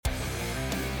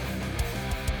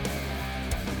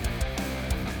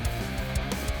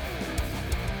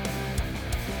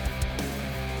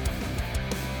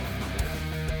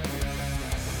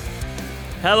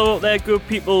Hello out there, good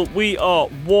people. We are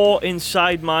War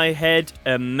Inside My Head,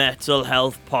 a mental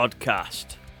health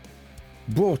podcast.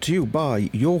 Brought to you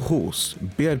by your hosts,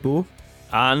 Beardbo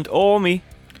and Ormy.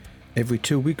 Every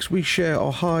 2 weeks we share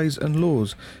our highs and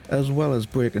lows, as well as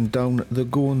breaking down the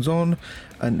goings on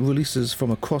and releases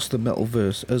from across the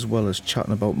metalverse, as well as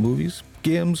chatting about movies,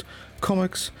 games,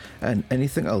 comics, and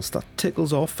anything else that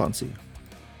tickles our fancy.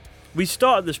 We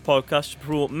started this podcast to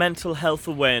promote mental health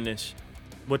awareness.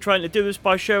 We're trying to do this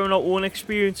by sharing our own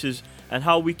experiences and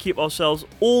how we keep ourselves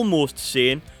almost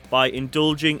sane by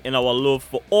indulging in our love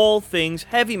for all things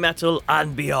heavy metal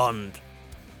and beyond.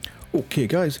 Okay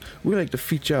guys, we like to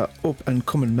feature up and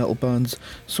coming metal bands,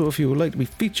 so if you would like to be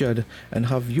featured and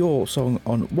have your song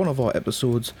on one of our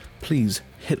episodes, please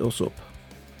hit us up.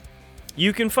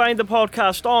 You can find the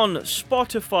podcast on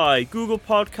Spotify, Google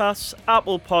Podcasts,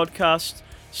 Apple Podcasts,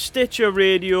 Stitcher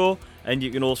Radio, and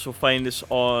you can also find us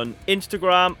on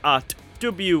Instagram at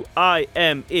WIMH_pod,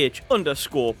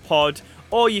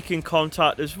 or you can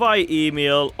contact us via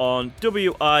email on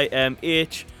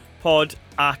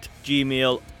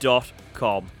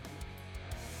WIMHpod@gmail.com.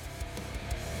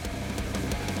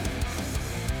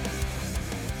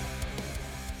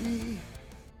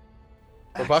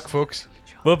 We're back, folks.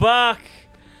 We're back.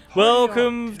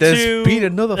 Welcome There's been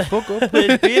another fuck up.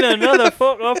 There's been another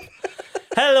fuck up.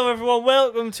 Hello everyone,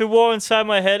 welcome to War Inside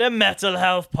My Head, a mental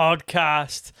health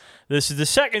podcast. This is the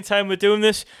second time we're doing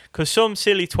this because some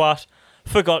silly twat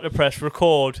forgot to press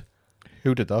record.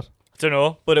 Who did that? I don't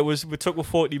know, but it took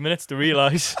 40 minutes to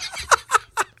realise.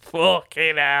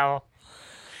 Fucking hell.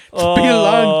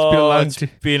 It's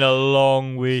been a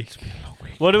long week.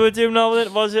 What do we do now?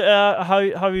 Was it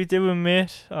how you doing,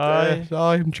 mate?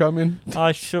 I'm charming.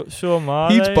 So am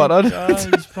I. He's buttered.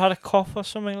 He's had a cough or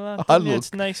something like that.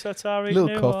 It's nice. That's alright.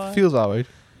 Little cough. Feels alright.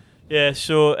 Yeah.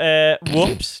 So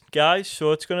whoops, guys.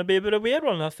 So it's gonna be a bit of a weird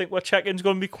one. I think our check-in's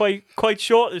gonna be quite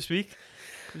short this week.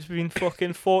 It's been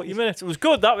fucking 40 minutes. It was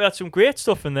good that we had some great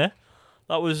stuff in there.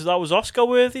 That was Oscar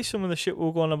worthy. Some of the shit we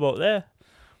were going about there.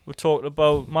 We're talking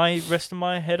about my resting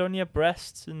my head on your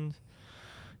breasts and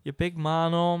your big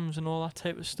man arms and all that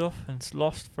type of stuff, and it's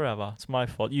lost forever. It's my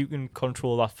fault. You can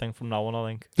control that thing from now on, I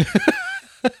think.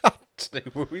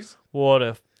 What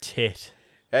a tit.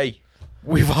 Hey,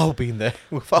 we've all been there.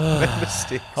 We've all made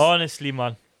mistakes. Honestly,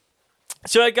 man.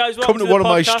 So, guys, come to one of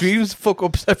my streams, fuck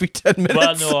ups every 10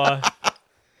 minutes. Well, no,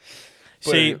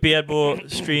 see, Beardbo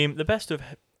stream the best of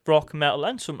rock, metal,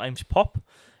 and sometimes pop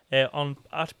on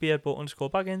at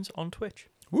Beardbo_Baggins on Twitch.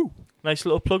 Woo. Nice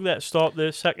little plug there to start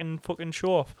the second fucking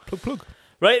show off. Plug.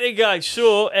 Right then, guys.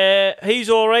 So, he's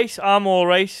alright. I'm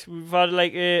alright. We've had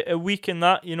like a week in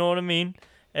that, you know what I mean?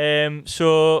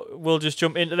 So, we'll just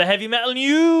jump into the heavy metal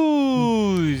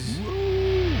news.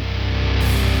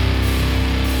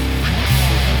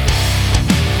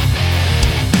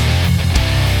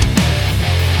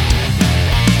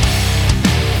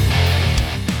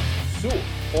 So,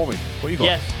 Ormy, what you got?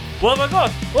 Yes. What have I got?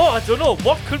 Oh, I don't know.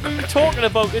 What could we be talking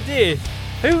about today?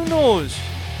 Who knows?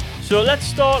 So let's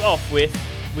start off with,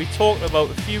 we talked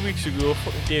about a few weeks ago,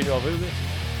 fucking deja vu this.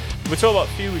 We talked about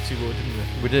a few weeks ago, didn't we?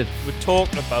 We did. We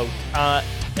talked about a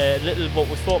little, what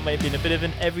we thought might have been a bit of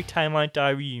an Every Time I Die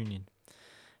reunion.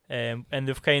 And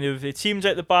they've kind of, it seems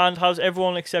like the band has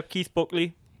everyone except Keith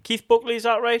Buckley. Keith Buckley, is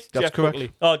that right? That's Jeff correct.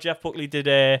 Buckley. Oh, Jeff Buckley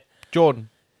did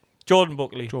Jordan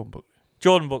Buckley. Jordan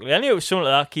I knew it was something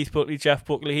like that. Keith Buckley, Jeff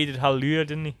Buckley. He did Hallelujah,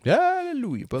 didn't he? Yeah,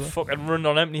 hallelujah, brother. Fucking run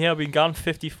on empty here. I've been gone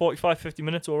 50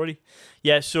 minutes already.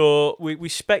 Yeah, so we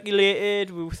speculated.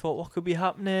 We thought what could be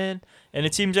happening. And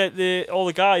it seems like all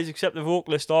the guys except the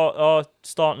vocalist are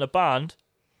starting a band.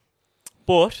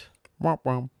 But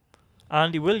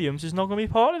Andy Williams is not going to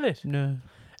be part of it. No.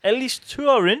 At least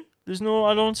touring. I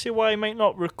don't see why he might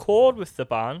not record with the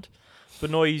band. But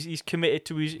no, he's committed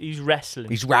to his wrestling.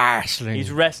 He's wrestling.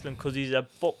 He's wrestling because he's a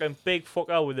fucking big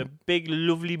fucker with a big,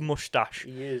 lovely mustache.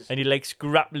 He is. And he likes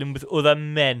grappling with other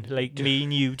men like me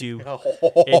and you do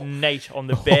at night on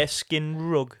the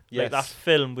bearskin rug. Yes. Like that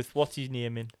film with what's his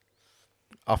name in.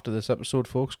 After this episode,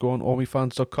 folks, go on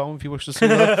ormyfans.com if you wish to see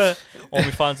that.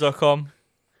 Ormyfans.com.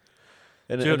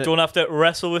 Don't have to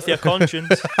wrestle with your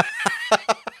conscience.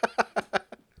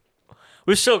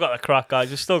 We've still got the crack, guys.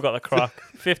 We've still got the crack.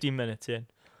 15 minutes in.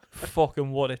 Fucking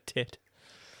what a tit.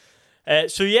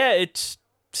 So yeah, it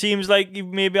seems like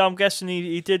I'm guessing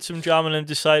he did some jamming and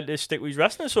decided to stick with his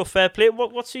wrestling. So fair play.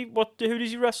 Who does he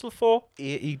wrestle for?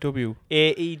 AEW.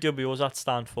 AEW. What does that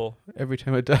stand for? Every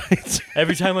Time I Die.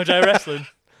 Every Time I Die Wrestling.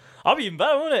 I'll be even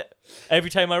better, won't it?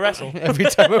 Every Time I Wrestle. Every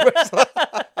Time I Wrestle.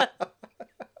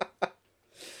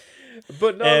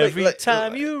 But no, every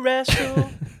time you wrestle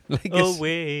like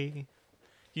away.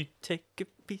 You take a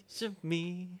piece of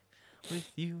me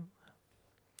with you.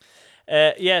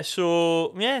 It's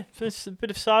a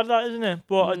bit of sad that, isn't it?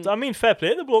 But I mean, fair play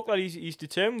to the bloke that he's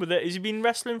determined with it. Has he been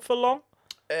wrestling for long?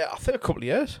 I think a couple of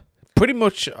years. Pretty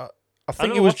much. I think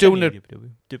don't he know was what doing Jenny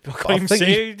it. did. I can't even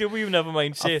say. Did we? Never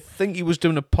mind. I Say. think he was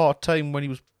doing it part time when he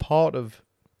was part of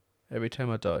Every Time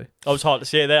I Die. I was hard to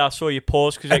say there. I saw you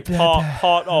pause because like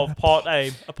part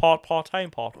time.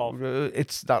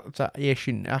 It's that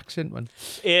Asian accent, man.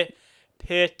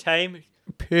 Part time.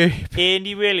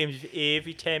 Andy Williams,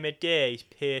 every time a day is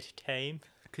part time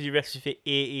because he wrestles for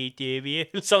AEW.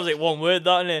 It sounds like one word,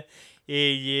 that, isn't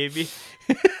it? AEW.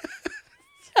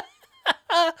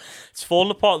 It's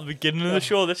falling apart at the beginning of the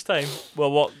show this time.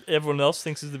 Well, what everyone else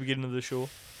thinks is the beginning of the show.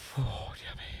 Oh,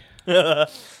 yeah,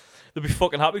 They'll be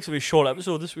fucking happy because it'll be a short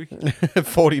episode this week.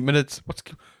 40 minutes.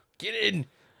 Get in.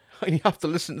 You have to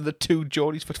listen to the two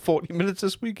Geordies for 40 minutes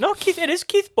this week. No, Keith. It is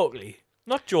Keith Buckley.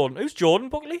 Not Jordan. Who's Jordan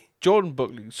Buckley? Jordan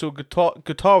Buckley. So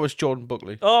guitarist Jordan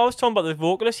Buckley. Oh, I was talking about the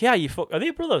vocalist. Yeah, are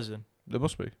they brothers then? There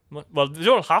must be. Well, they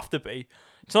don't have to be.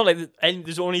 It's not like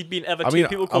there's only been ever two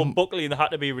people called Buckley and they had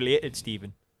to be related,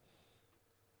 Stephen.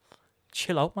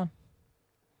 Chill out, man.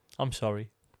 I'm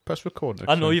sorry. Press record next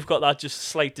I know time. you've got that just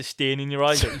slight disdain in your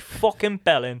eyes. Like, you fucking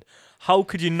bellend. How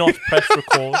could you not press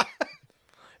record?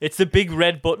 It's the big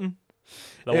red button.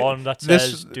 The one that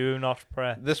says, do not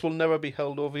press. This will never be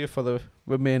held over you for the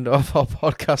remainder of our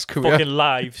podcast career. Fucking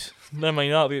lives. Never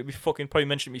mind that. We fucking probably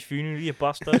mentioned my funeral, you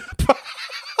bastard.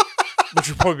 Which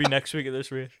will probably be next week at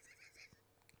this rate.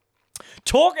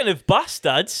 Talking of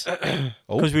bastards,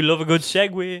 because we love a good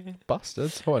segue.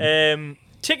 Bastards?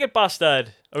 Ticket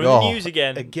Bastard are in the news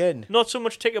again. Again. Not so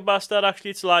much Ticket Bastard,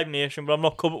 actually, it's Live Nation, but I'm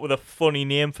not coming up with a funny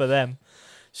name for them.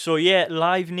 So yeah,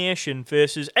 Live Nation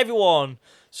versus everyone.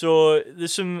 So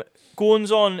there's some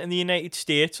goings on in the United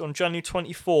States on January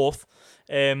 24th.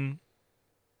 There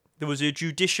was a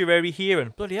judiciary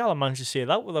hearing. Bloody hell, I managed to say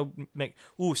that without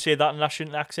say that in an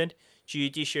Russian accent.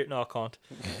 Judiciary. No, I can't.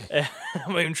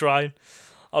 I'm even trying.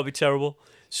 I'll be terrible.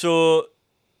 So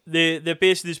they're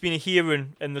basically, there's been a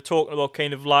hearing and they're talking about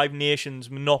kind of Live Nation's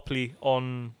monopoly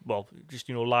on, well, just,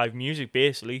 live music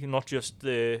basically, not just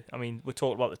we're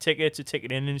talking about the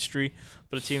ticket industry,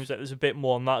 but it seems like there's a bit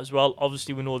more on that as well.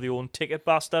 Obviously, we know they own Ticket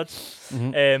Bastards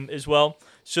as well.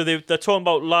 So they're talking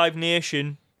about Live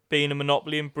Nation being a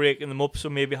monopoly and breaking them up, so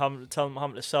maybe having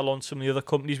to sell on some of the other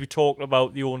companies. We talked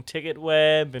about the own Ticket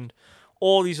Web and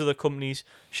all these other companies.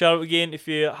 Shout out again if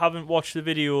you haven't watched the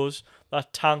videos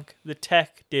that Tank the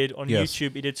Tech did on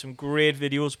YouTube. He did some great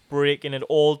videos breaking it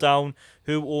all down,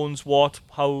 who owns what,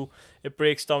 how it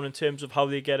breaks down in terms of how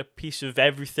they get a piece of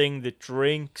everything, the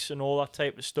drinks and all that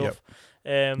type of stuff.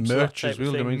 Merch as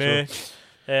well. Merch.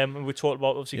 And we talked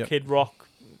about obviously Kid Rock,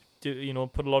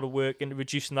 put a lot of work into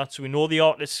reducing that, so we know the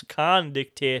artists can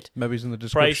dictate. Maybe it's in the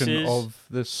description prices. of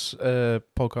this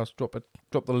podcast.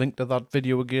 Drop the link to that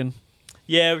video again.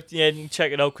 Yeah, you can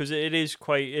check it out because it is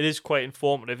quite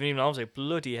informative. And even I was like,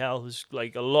 bloody hell, there's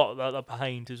like a lot of that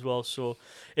behind as well. So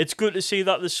it's good to see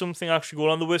that there's something actually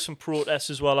going on. There were some protests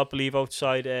as well, I believe,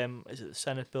 outside is it the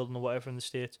Senate building or whatever in the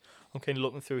States. I'm kind of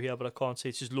looking through here, but I can't see.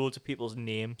 It's just loads of people's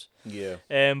names. Yeah.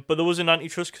 But there was an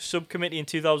antitrust subcommittee in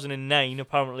 2009,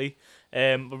 apparently,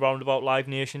 around about Live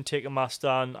Nation,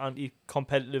 Ticketmaster, and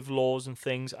anti-competitive laws and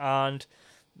things. And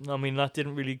I mean, that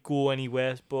didn't really go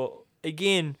anywhere. But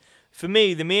again, for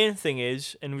me, the main thing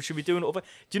is, and we should be doing it over.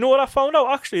 Do you know what I found out?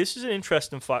 Actually, this is an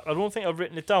interesting fact. I don't think I've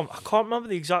written it down. I can't remember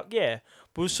the exact year,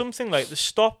 but it was something like they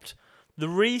stopped the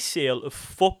resale of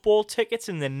football tickets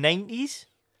in the 90s.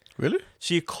 Really?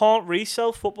 So you can't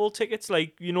resell football tickets,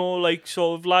 like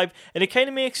sort of live, and it kind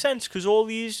of makes sense because all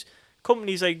these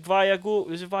companies like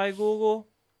Viagogo?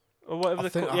 Or whatever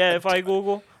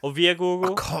Viagogo or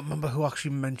Viagogo. I can't remember who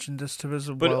actually mentioned this to us.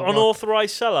 But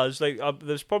unauthorized sellers,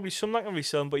 there's probably some that can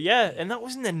resell them. But yeah, and that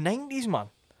was in the 90s, man.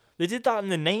 They did that in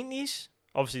the 90s.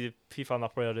 Obviously, the FIFA and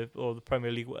that or the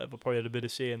Premier League, whatever, probably had a bit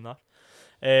of say in that.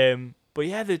 But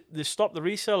yeah, they stopped the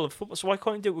resale of football. So why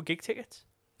can't you do it with gig tickets?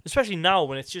 Especially now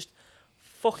when it's just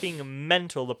fucking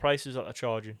mental, the prices that they're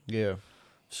charging. Yeah.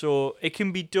 So it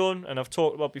can be done, and I've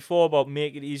talked about before about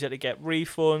make it easier to get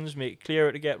refunds, make it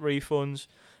clearer to get refunds,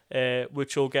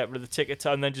 which will get rid of the tickets,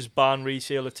 and then just ban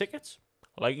resale of tickets,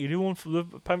 like you do on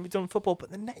apparently done football.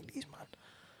 But in the 90s, man,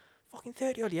 fucking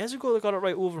 30 odd years ago, they got it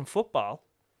right over in football.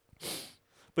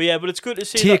 But yeah, but it's good to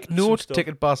see. Take note,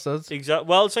 Ticket Bastards. Exactly.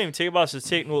 Well, it's not even Ticket Bastards.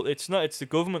 Take note. It's not. It's the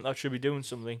government that should be doing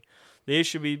something. They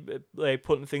should be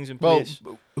putting things in place.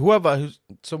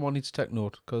 Someone needs to take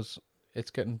note because it's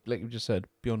getting, like you just said,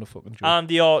 beyond a fucking joke. And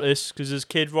the artists, because as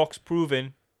Kid Rock's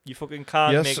proving, you fucking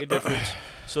can't make a difference.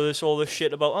 So there's all this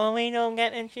shit about, oh, we don't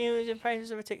get infused in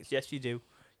prices of our tickets. Yes, you do.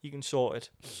 You can sort it.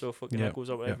 So fucking that goes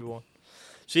out to everyone.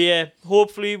 So yeah,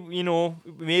 hopefully,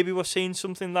 maybe we're seeing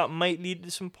something that might lead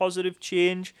to some positive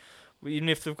change. Even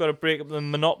if they've got to break up the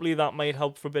monopoly, that might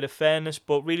help for a bit of fairness.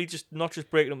 But really, not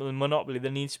just breaking up the monopoly, there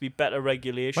needs to be better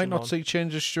regulation. Might not see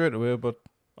changes straight away, but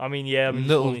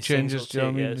little changes. Do you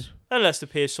know what I mean? Unless they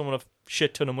pay someone a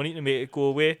shit ton of money to make it go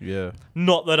away. Yeah.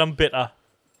 Not that I'm bitter.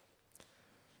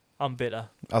 I'm bitter.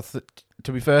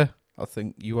 To be fair, I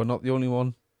think you are not the only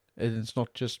one. And it's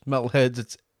not just metalheads;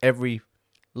 it's every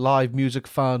live music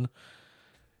fan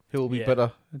who will be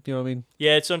bitter. Do you know what I mean?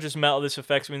 Yeah, it's not just metal. This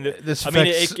affects.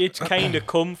 It's kind of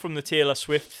come from the Taylor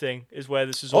Swift thing, is where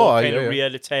this is all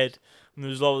reared its head. And there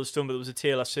was a lot of stuff, but there was a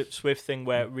Taylor Swift thing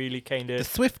where it really kind of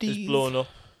is blown up.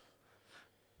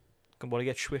 I want to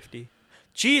get Swifty.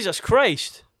 Jesus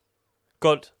Christ!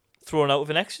 Got thrown out of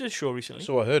an Exodus show recently.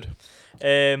 So I heard.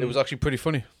 It was actually pretty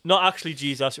funny. Not actually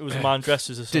Jesus. It was a man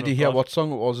dressed as a son. Did you hear what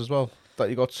song it was as well that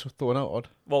you got thrown out on?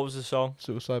 What was the song?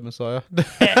 Suicide Messiah.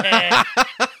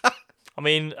 I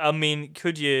mean,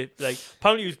 could you,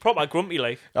 apparently he was proper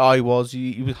grumpy, Oh, he was.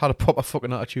 He had a proper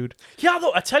fucking attitude. Yeah,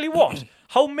 though, I tell you what,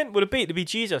 how mint would it be to be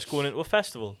Jesus going into a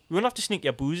festival? You wouldn't have to sneak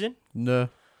your booze in. No.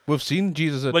 We've seen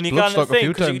Jesus at when you Bloodstock a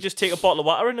few times. You could just take a bottle of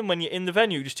water in, and when you're in the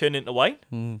venue, you just turn it into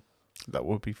wine. That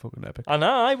would be fucking epic. I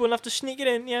know, I wouldn't have to sneak it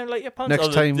in, like your pants.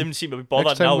 Next time, they didn't seem to be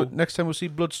bothered now. Next time we see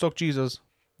Bloodstock Jesus,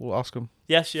 we'll ask him.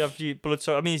 Yes, you have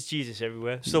Bloodstock. I mean, it's Jesus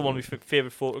everywhere. Still one of my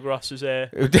favourite photographs is the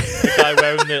guy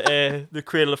wearing the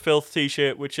Cradle of Filth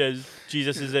t-shirt, which says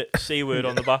Jesus is a C word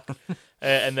on the back.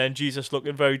 And then Jesus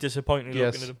looking very disappointed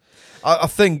looking at him. I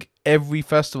think every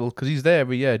festival, because he's there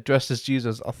every year, dressed as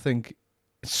Jesus, I think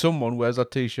someone wears that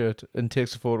t-shirt and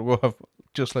takes a photograph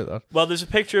just like that. Well, there's a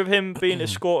picture of him being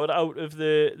escorted out of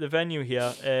the venue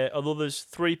here. Although there's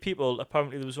 3 people,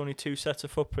 apparently there was only 2 sets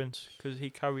of footprints because he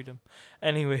carried them.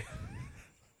 Anyway,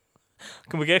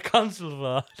 can we get cancelled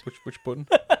for that? Which button?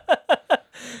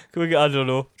 Can we get? I don't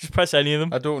know. Just press any of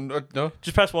them. I don't know.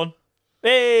 Just press one.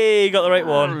 Hey, got the right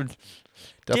one.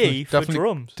 D for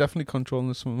drums. Definitely controlling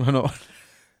this one. Why not?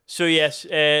 So yes,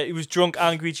 he was drunk,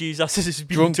 angry Jesus. This is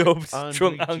being dubbed.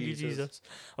 Drunk, angry Jesus.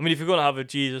 I mean, if you're gonna have a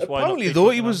Jesus, why not? Apparently, though,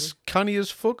 he was canny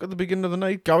as fuck at the beginning of the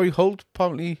night. Gary Holt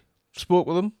apparently spoke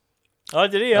with him. Oh,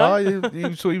 did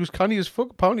he? So he was canny as fuck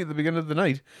apparently at the beginning of the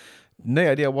night.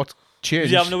 No idea what changed.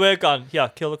 Was he having a word gun? Yeah,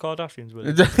 kill the Kardashians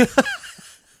with it.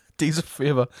 D's a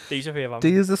favour. D's a favour.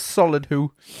 D is a solid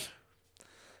who.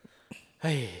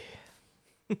 Hey.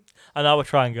 And now we're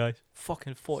trying, guys.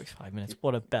 Fucking 45 minutes.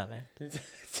 What a belly.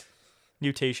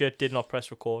 New t-shirt. Did not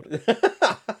press record.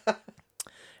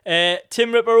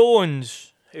 Tim Ripper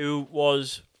Owens, who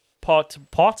was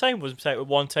part-time, was at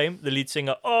one time, the lead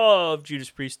singer of Judas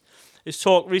Priest, has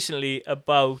talked recently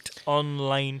about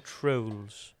online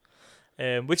trolls.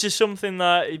 Which is something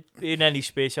that in any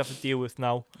space you have to deal with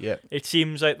now. Yeah. It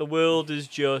seems like the world is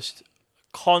just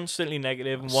constantly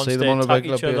negative and wants to attack on a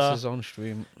regular each other. basis on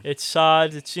stream. It's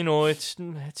sad. It's it's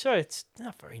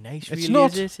not very nice. It's really,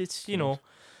 not. Is it? It's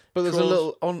But there's a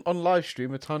little on live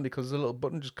stream. It's handy because there's a little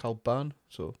button just called ban.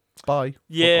 So bye.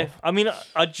 Yeah, I mean,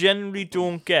 I generally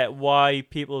don't get why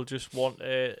people just want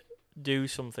to do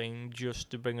something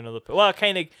just to bring another. Well, I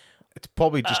kind of. It's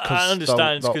probably just because I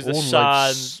understand it's because the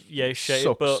sad, shit,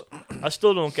 sucks. but I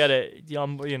still don't get it.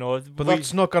 But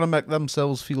that's not gonna make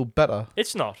themselves feel better.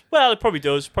 It's not. Well, it probably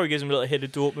does. Probably gives them a little hit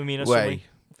of dopamine or something.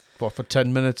 But for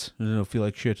 10 minutes, I don't feel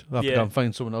like shit. I have to go and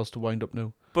find someone else to wind up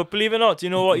now. But believe it or not, do you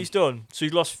know what he's done? So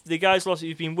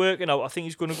he's been working out. I think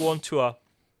he's going to go on tour.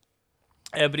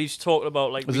 But he's talking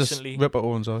about recently. Ripper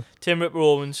Owens, Tim Ripper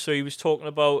Owens. So he was talking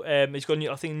about he's got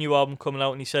a new album coming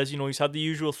out, and he says he's had the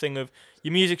usual thing of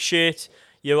your music shit,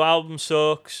 your album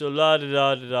sucks, so la da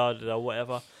da da da da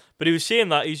whatever. But he was saying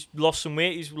that he's lost some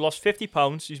weight. He's lost 50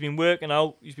 pounds. He's been working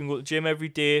out. He's been going to the gym every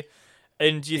day.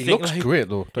 And he looks great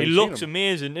though. He looks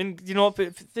amazing. And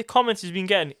but the comments he's been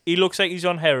getting, he looks like he's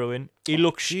on heroin. He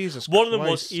looks. Jesus one Christ. of them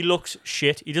was he looks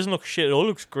shit. He doesn't look shit at all. He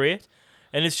looks great.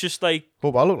 And it's just like...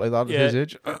 Hope I look like that at his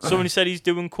age. Somebody said he's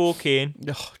doing cocaine.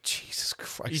 Oh, Jesus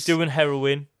Christ. He's doing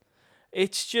heroin.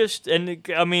 It's just... And,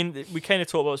 I mean, we kind of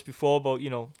talked about this before, about,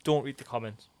 don't read the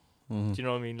comments. Mm-hmm. Do you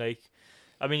know what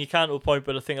I mean? You can't to a point,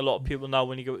 but I think a lot of people now,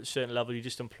 when you go to a certain level, you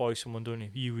just employ someone, don't you?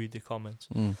 You read the comments.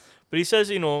 Mm. But he says,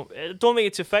 don't think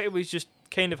it's effective, but he's just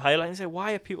kind of highlighting. He's like,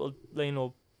 why are people,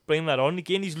 bringing that on?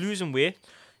 Again, he's losing weight.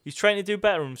 He's trying to do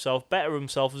better himself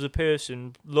as a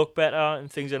person, look better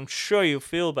and things. I'm sure you'll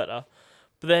feel better.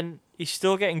 But then he's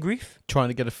still getting grief. Trying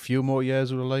to get a few more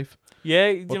years of life.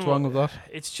 Yeah. What's wrong with that?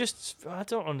 It's just, I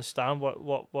don't understand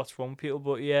what's wrong with people.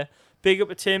 But yeah, big up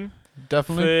to Tim.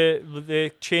 Definitely. For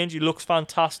the change. He looks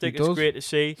fantastic. It's great to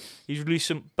see. He's released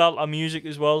some belter music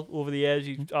as well over the years.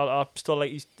 I still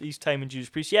like his time in Judas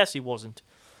Priest. Yes, he wasn't.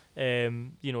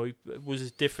 It was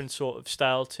a different sort of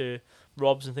style to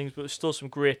Rob's and things, but there's still some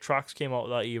great tracks came out of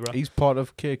that era. He's part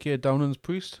of KK Downing's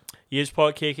Priest. He is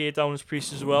part of KK Downing's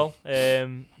Priest as well.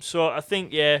 So I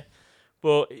think, yeah.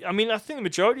 But, I mean, I think the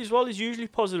majority as well is usually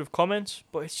positive comments,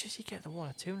 but it's just you get the one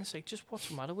or two and it's like, just what's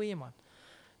the matter with you, man?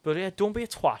 But yeah, don't be a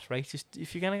twat, right? Just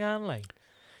if you're going to go online.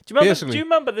 Do you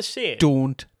remember the saying?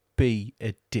 Don't be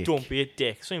a dick. Don't be a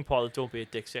dick. It's not part of the don't be a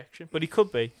dick section, but he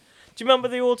could be. Do you remember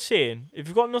the old saying? If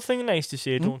you've got nothing nice to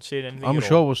say, don't say anything. I'm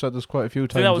sure we've said this quite a few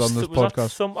times on this podcast. Was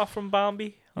that Thumper from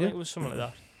Bambi? I think it was something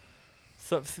like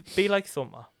that. Be like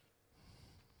Thumper.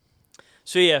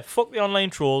 So yeah, fuck the online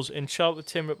trolls and shout at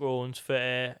Tim Ripper Owens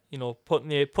for putting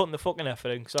the fucking effort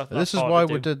in. This is why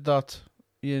we did that.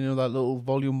 That little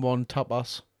Volume 1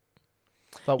 tapas.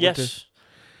 Yes.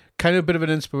 Kind of a bit of an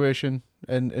inspiration.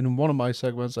 And in one of my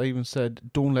segments, I even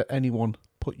said, don't let anyone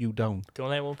put you down. Don't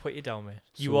let anyone put you down, mate.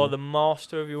 You are the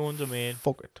master of your own domain.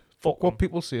 Fuck it. Fuck what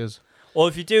people say is. Or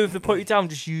if they put you down,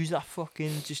 just use that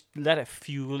just let it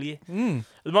fuel you. The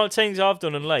amount of things I've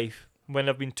done in life, when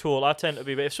I've been told, I tend to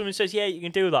be, but if someone says, yeah, you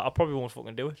can do that, I probably won't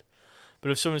fucking do it.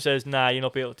 But if someone says, nah, you're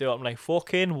not be able to do it, I'm like,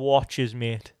 fucking watches,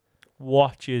 mate.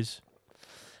 Watches.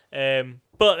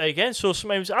 But again, so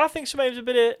I think sometimes a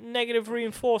bit of negative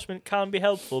reinforcement can be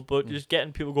helpful, but just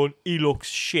getting people going, he looks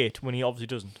shit when he obviously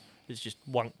doesn't. It's just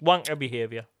wanker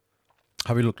behaviour.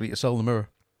 Have you looked at yourself in the mirror?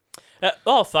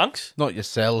 Oh, thanks. Not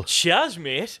yourself. Cheers,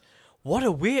 mate. What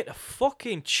a way to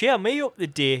fucking cheer me up the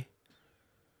day.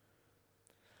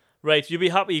 Right, you'll be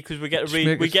happy because we get to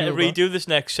redo this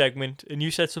next segment, and you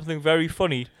said something very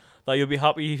funny that you'll be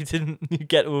happy you didn't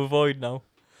get to avoid now.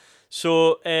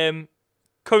 So,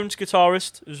 current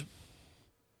guitarist is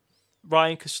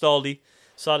Ryan Castaldi.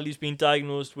 Sadly, he's been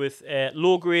diagnosed with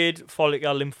low-grade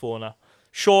follicular lymphoma.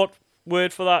 Short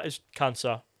word for that is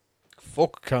cancer.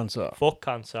 Fuck cancer. Fuck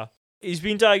cancer. He's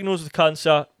been diagnosed with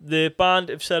cancer. The band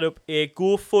have set up a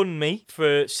GoFundMe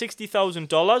for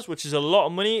 $60,000, which is a lot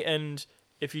of money. And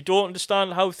if you don't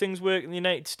understand how things work in the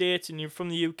United States and you're from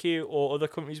the UK or other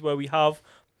countries where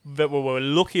we're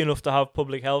lucky enough to have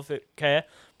public health care,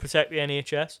 protect the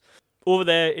NHS. Over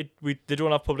there, they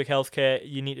don't have public health care.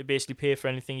 You need to basically pay for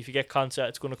anything. If you get cancer,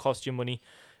 it's going to cost you money.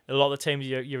 A lot of the times,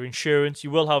 your insurance,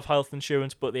 you will have health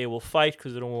insurance, but they will fight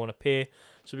because they don't want to pay.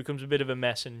 So it becomes a bit of a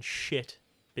mess and shit,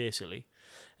 basically.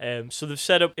 So they've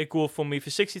set up a GoFundMe for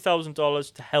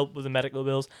 $60,000 to help with the medical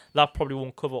bills. That probably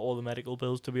won't cover all the medical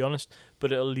bills, to be honest,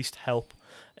 but it'll at least help.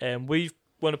 We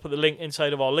want to put the link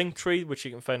inside of our link tree, which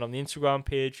you can find on the Instagram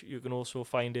page. You can also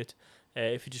find it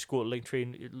if you just go to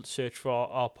Linktree and search for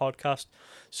our podcast.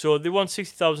 So they want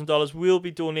 $60,000. We'll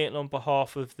be donating on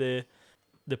behalf of the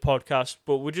podcast,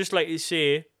 but we'd just like to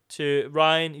say to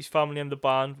Ryan, his family and the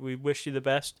band, we wish you the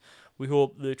best. We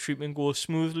hope the treatment goes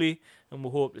smoothly, and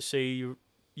we hope to see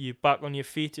you back on your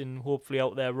feet and hopefully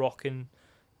out there rocking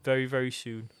very, very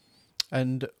soon.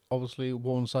 And obviously,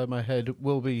 one side of my head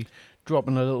will be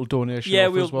dropping a little donation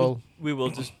as well. We will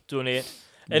just donate.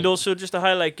 And also, just to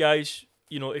highlight, guys,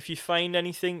 if you find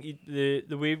anything,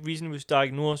 the reason he was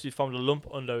diagnosed, he found a lump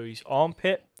under his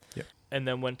armpit. And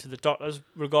then went to the doctors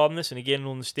regarding this. And again,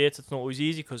 in the States, it's not always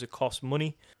easy because it costs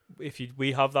money.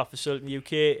 We have that facility in the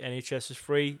UK, NHS is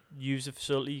free. Use the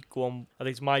facility. Go on, I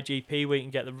think it's My GP where you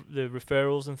can get the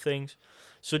referrals and things.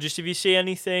 So just if you see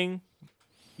anything,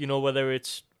 whether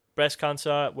it's breast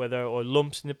cancer, or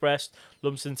lumps in the breast,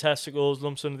 lumps in the testicles,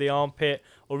 lumps under the armpit,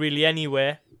 or really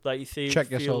anywhere that you feel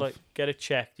like, get it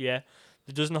checked. Yeah,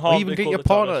 it doesn't harm. Or even get your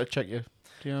partner to check you.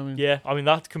 Do you know what I mean? Yeah, I mean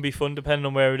that can be fun depending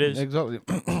on where it is. Exactly.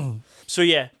 So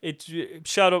yeah,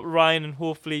 shout out to Ryan, and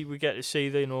hopefully we get to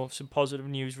see some positive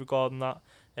news regarding that.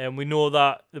 And we know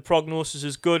that the prognosis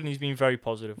is good, and he's been very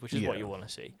positive, which is what you want to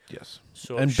see. Yes.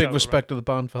 So and big respect to the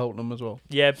band for helping them as well.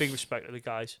 Yeah, big respect to the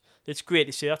guys. It's great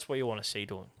to see. That's what you want to see,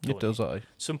 don't it? Does that.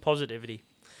 Some positivity.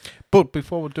 But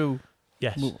before we do,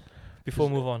 before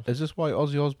we move on, is this why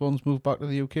Ozzy Osbourne's moved back to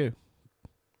the UK?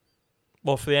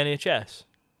 Well, for the NHS.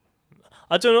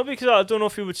 I don't know, because I don't know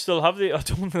if he would still have I don't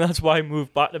think that's why he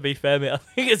moved back, to be fair, mate. I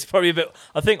think it's probably a bit.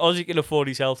 I think Ozzy can afford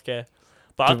his healthcare,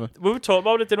 but we were talking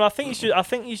about it. Didn't we? I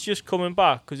think he's just coming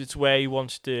back because it's where he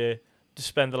wants to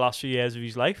spend the last few years of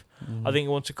his life. I think he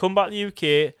wants to come back to the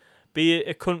UK, be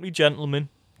a country gentleman.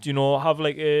 Have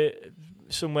like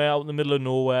somewhere out in the middle of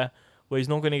nowhere where he's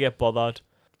not going to get bothered.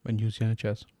 And use the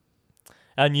NHS.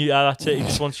 And that's it. He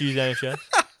just wants to use the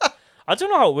NHS. I don't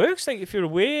know how it works. Like, if you're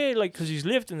away, like, because he's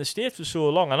lived in the States for so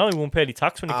long, I know he won't pay any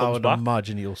tax when he I comes would back.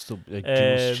 imagine he'll still like,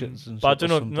 do shit and But I stuff don't or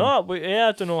know. something. No, but yeah,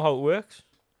 I don't know how it works.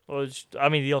 Or I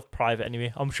mean, he'll have private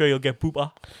anyway. I'm sure he'll get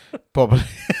booper.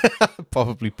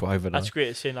 Probably private. That's great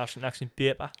to say national accent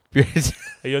paper.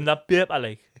 Are you on that paper,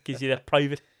 like? Gives you that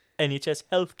private NHS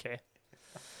healthcare.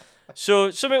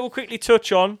 So, something we'll quickly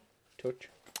touch on.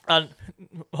 And,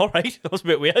 alright, that was a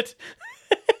bit weird.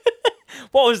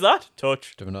 What was that?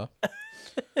 Touch. Don't know.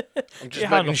 I'm just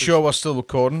making sure we're still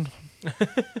recording.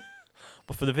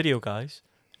 But for the video, guys,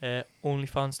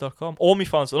 onlyfans.com.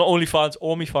 OnlyFans, not OnlyFans,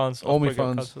 OnlyFans.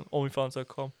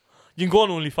 OnlyFans.com. You can go on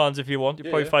OnlyFans if you want. You'll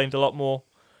probably find a lot more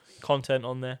content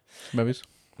on there. Maybe.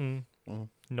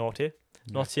 Naughty.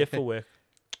 Not safe for work.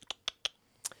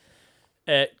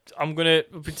 I'm going to,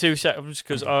 for 2 seconds,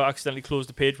 because I accidentally closed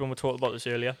the page when we talked about this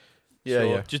earlier.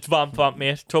 Yeah. Just vamp,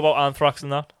 mate. Talk about Anthrax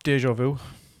and that. Deja vu.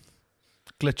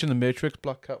 Glitch in the Matrix,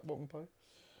 Black Cat walking by.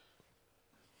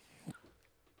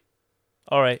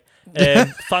 Alright.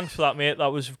 Thanks for that, mate. That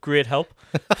was great help.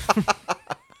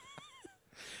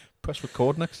 Press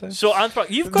record next time. So,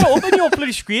 Anthrax, you've got it up on your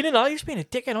bloody screen and you've been a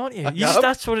dickhead, aren't you?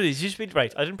 That's what it is. You've been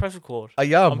right. I didn't press record. I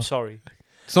am. I'm sorry.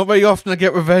 It's not very often I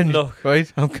get revenge. Look, right?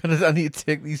 I need to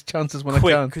take these chances when I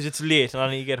quick, can. because it's late and I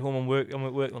need to get home and work. I'm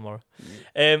at work tomorrow.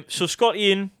 So Scott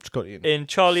Ian and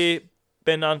Charlie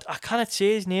Benant. I cannot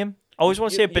say his name. I always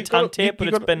want to say Benante, but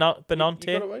it's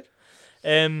Benante.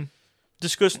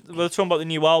 We're talking about the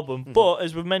new album, but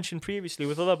as we've mentioned previously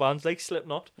with other bands like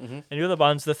Slipknot and the other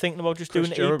bands, they're thinking about just doing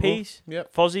EPs.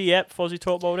 Yep. Fozzy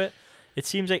talked about it. It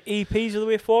seems like EPs are the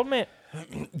way forward, mate.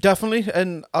 Definitely,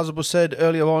 and as it was said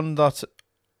earlier on, that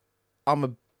I'm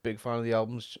a big fan of the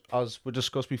albums, as we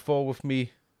discussed before with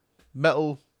me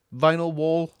metal vinyl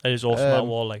wall. It is awesome, that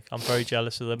wall. Like, I'm very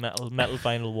jealous of the metal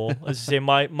vinyl wall. As I say,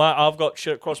 my I've got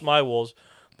shit across my walls,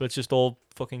 but it's just all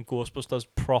fucking Ghostbusters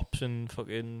props and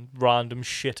fucking random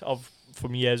shit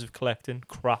from years of collecting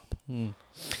crap. I'm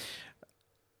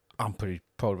pretty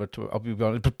proud of it, I'll be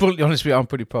honest. But brutally honest with you, I'm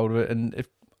pretty proud of it. And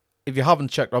if you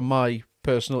haven't checked on my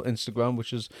personal Instagram,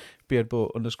 which is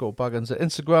beardbo_baggins at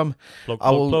Instagram, I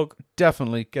will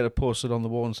definitely get it posted on the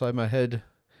wall inside my head.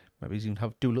 Maybe even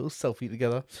do a little selfie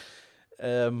together.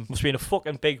 Must be in a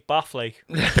fucking big bath, like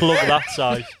plug that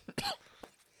size.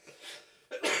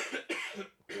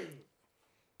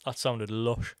 That sounded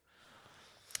lush.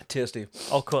 Tasty.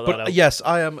 I'll cut that out. Yes,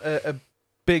 I am a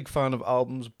big fan of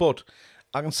albums, but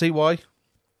I can see why.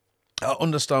 I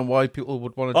understand why people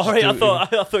would want to. All right, I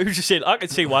thought you were just saying I can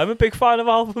see why I'm a big fan of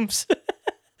albums.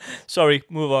 Sorry,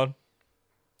 move on.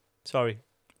 Sorry.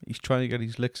 He's trying to get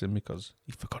his licks in because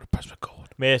he forgot to press record.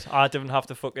 Mate, I didn't have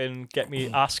to fucking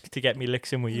ask to get me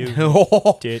licks in with you.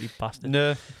 Dirty bastard.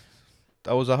 No,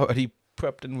 that was already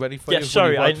prepped and ready for you. Yeah,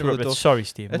 sorry, I interrupted. Sorry,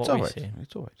 Steve. It's alright.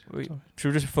 It's alright.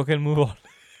 Should we just fucking move on?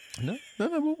 No,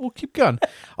 we'll keep going.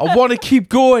 I want to keep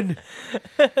going.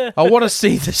 I want to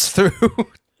see this through.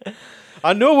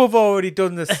 I know we've already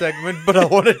done this segment, but I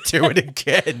want to do it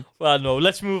again. Well, no,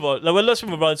 let's move on. Let's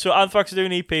move on. So Anthrax are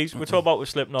doing EPs. We're talking about with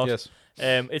Slipknot. Yes.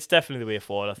 It's definitely the way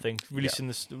forward, I think. Releasing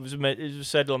this, it was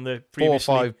said on the previous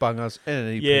 4 or 5 bangers in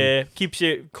an EP. Yeah, keeps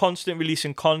you constant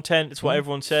releasing content. It's what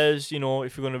everyone says. You know,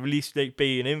 if you're going to release, like,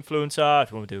 be an influencer,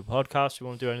 if you want to do a podcast, if you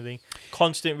want to do anything,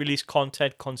 constant release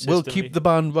content consistently. We'll keep the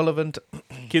band relevant.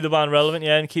 Keep the band relevant,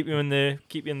 yeah, and keep you in the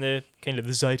kind of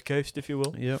the zeitgeist, if you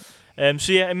will. Yeah.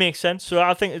 So yeah, it makes sense. So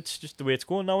I think it's just the way it's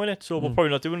going now, innit? So we're probably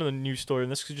not doing another news story on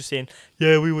this because you're saying,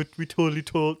 yeah, we totally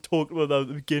talked about that at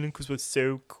the beginning because we're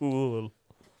so cool.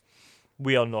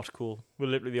 We are not cool. We're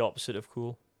literally the opposite of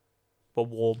cool. We're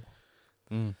warm.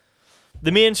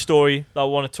 The main story that I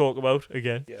want to talk about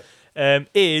again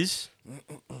is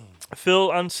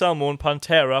Phil Anselmo and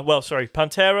Pantera. Well, sorry,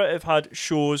 Pantera have had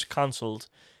shows cancelled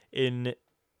in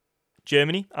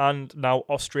Germany and now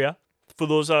Austria. For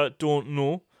those that don't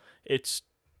know, it's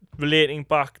relating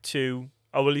back to,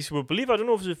 or at least we believe, I don't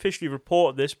know if it's officially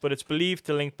reported this, but it's believed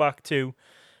to link back to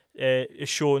a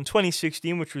show in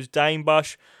 2016, which was Dime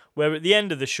Bash, where at the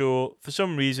end of the show, for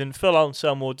some reason, Phil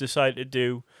Anselmo decided to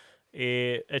do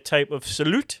a type of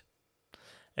salute,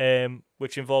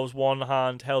 which involves one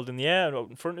hand held in the air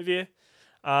out in front of you,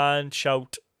 and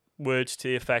shout words to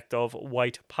the effect of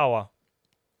white power.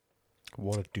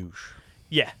 What a douche.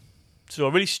 Yeah. So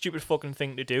a really stupid fucking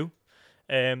thing to do.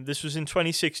 This was in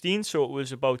 2016, so it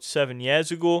was about 7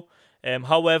 years ago.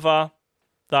 However,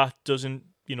 that doesn't,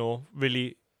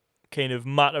 really kind of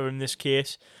matter in this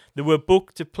case. They were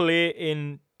booked to play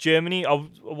in Germany. I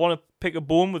want to pick a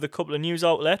bone with a couple of news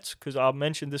outlets because I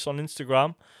mentioned this on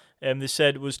Instagram. They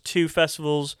said it was 2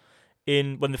 festivals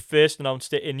when they first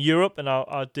announced it in Europe, and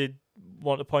I did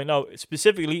want to point out.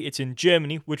 Specifically, it's in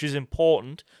Germany, which is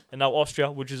important, and now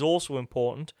Austria, which is also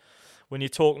important, when you're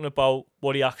talking about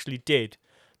what he actually did.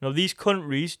 Now, these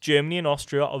countries, Germany and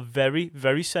Austria, are very,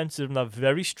 very sensitive and have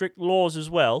very strict laws as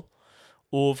well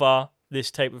over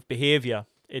this type of behaviour.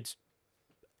 It's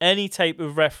any type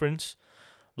of reference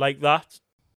like that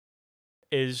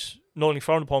is not only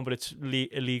frowned upon, but it's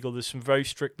illegal. There's some very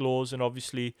strict laws, and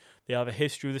obviously they have a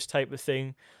history of this type of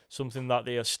thing, something that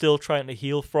they are still trying to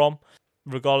heal from.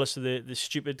 Regardless of the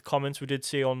stupid comments we did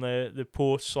see on the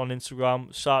posts on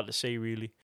Instagram, sad to say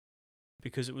really,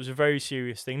 because it was a very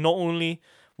serious thing. Not only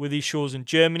were these shows in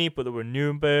Germany, but they were in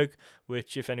Nuremberg,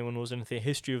 which, if anyone knows anything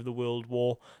history of the World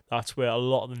War, that's where a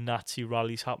lot of the Nazi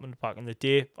rallies happened back in the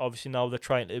day. Obviously now they're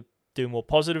trying to do more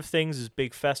positive things. There's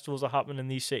big festivals that happen in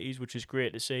these cities, which is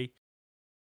great to see.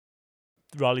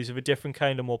 Rallies of a different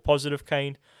kind, a more positive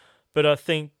kind. But I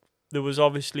think there was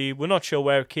obviously, we're not sure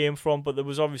where it came from, but there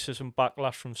was obviously some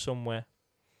backlash from somewhere.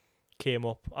 Came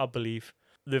up, I believe.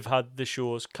 They've had the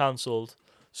shows cancelled.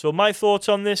 So my thoughts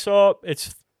on this are,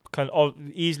 it's can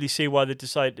easily see why they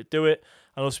decided to do it.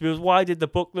 And also because, why did they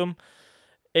book them?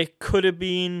 It could have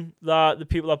been that the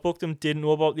people that booked them didn't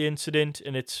know about the incident,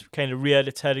 and it's kind of reared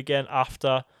its head again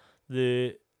after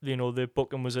the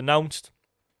booking was announced.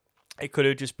 It could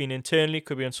have just been internally,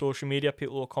 could be on social media,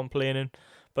 people were complaining.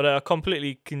 But I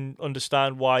completely can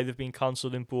understand why they've been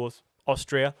cancelled in both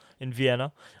Austria, in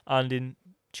Vienna, and in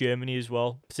Germany as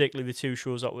well, particularly the two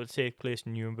shows that will take place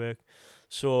in Nuremberg.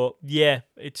 So yeah,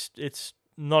 it's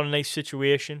not a nice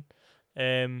situation.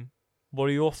 What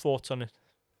are your thoughts on it,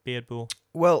 Beardbo?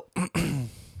 Well,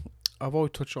 I've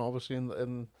already touched on obviously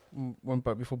in went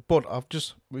back before, but I've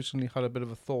just recently had a bit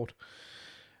of a thought.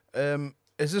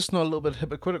 Is this not a little bit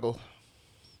hypocritical?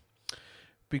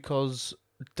 Because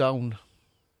Down,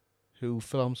 who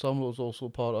Phil Ensemble is also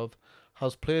part of,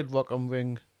 has played Rock am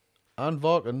Ring and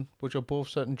Wacken, which are both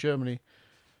set in Germany,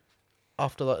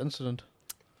 after that incident.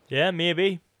 Yeah,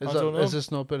 maybe. Is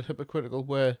this not a bit hypocritical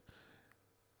where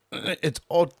it's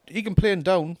odd? He can play in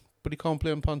Down, but he can't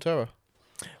play in Pantera.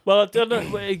 Well, I don't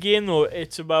know. Again, though,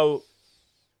 it's about...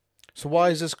 So why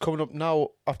is this coming up now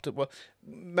after... Well,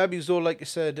 maybe as though, like you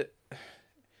said...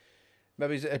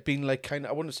 Maybe it been like kind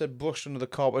of, I wouldn't have said brushed under the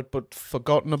carpet, but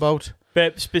forgotten about.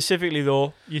 But specifically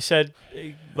though, you said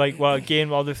if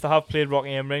they have played Rock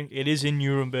am Ring, it is in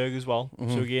Nuremberg as well.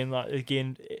 Mm-hmm. So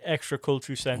again, extra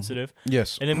culturally sensitive. Mm-hmm.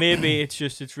 Yes. And then maybe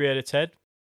it's reared its head.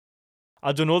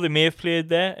 I don't know. They may have played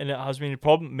there, and it has been a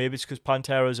problem. Maybe it's because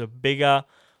Pantera is a bigger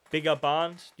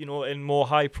band, and more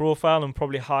high profile and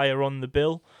probably higher on the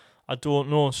bill. I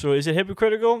don't know. So is it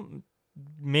hypocritical?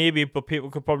 Maybe, but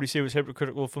people could probably say it was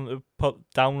hypocritical from the put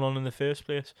Down on in the first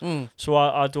place. So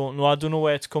I don't know. I don't know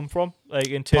where it's come from, like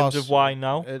in terms of why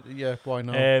now. Why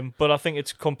now? But I think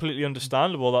it's completely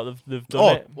understandable that they've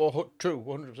done it. Well, true,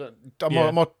 100%.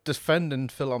 I'm not defending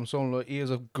Phil Armstrong. He is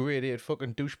a grade 8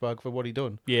 fucking douchebag for what he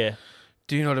done. Yeah.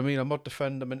 Do you know what I mean? I'm not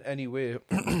defending him in any way.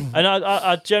 And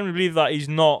I generally believe that he's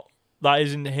not. That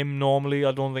isn't him normally.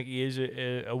 I don't think he is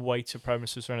a white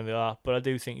supremacist or anything like that. But I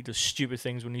do think he does stupid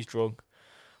things when he's drunk.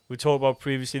 We talked about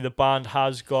previously, the band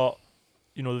has got,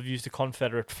 they've used the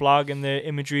Confederate flag in their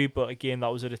imagery, but again, that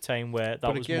was at a time where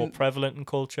that was more prevalent in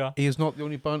culture. He is not the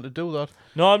only band to do that.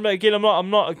 No, I'm not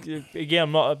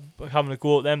having a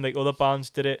go at them like other bands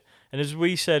did it. And as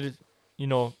we said,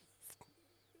 you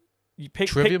pick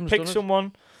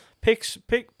someone, pick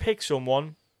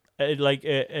someone, like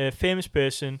a famous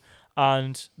person,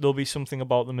 and there'll be something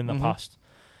about them in the past.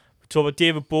 We talk about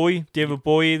David Bowie.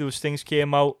 There was things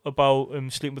came out about him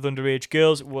sleeping with underage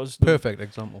girls. It was perfect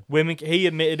example. Women. He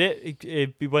admitted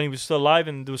it when he was still alive,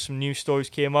 and there was some news stories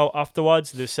came out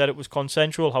afterwards. They said it was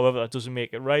consensual. However, that doesn't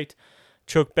make it right.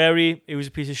 Chuck Berry, he was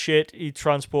a piece of shit. He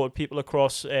transported people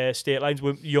across state lines,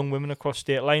 young women across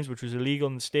state lines, which was illegal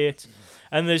in the States.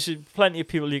 And there's plenty of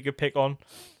people you could pick on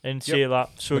and say that.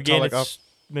 So again, it's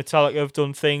Metallica have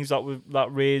done things that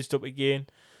raised up again.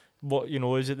 What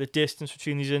is it the distance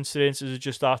between these incidents? Is it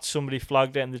just that somebody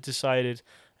flagged it and they decided,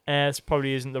 this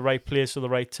probably isn't the right place or the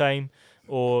right time,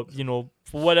 or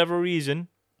for whatever reason,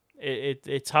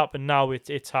 it's happened now.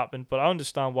 It's happened, but I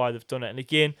understand why they've done it. And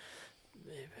again,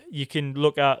 you can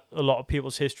look at a lot of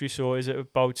people's history. So is it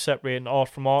about separating art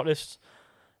from artists?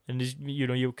 And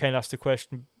you kind of asked the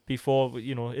question before,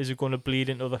 is it going to bleed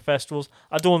into other festivals?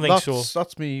 I don't think so.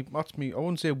 That's me. I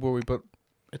wouldn't say worry, but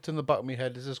it's in the back of my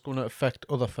head. Is this going to affect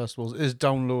other festivals? Is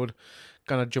Download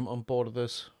going to jump on board of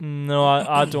this? No,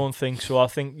 I don't think so. I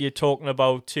think you're talking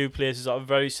about two places that are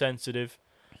very sensitive,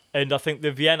 and I think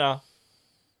the Vienna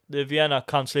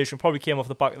cancellation probably came off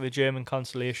the back of the German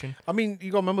cancellation. I mean,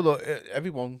 you got to remember though,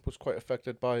 everyone was quite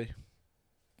affected by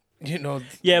You know.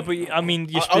 Yeah, but I mean,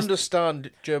 I understand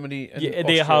Germany and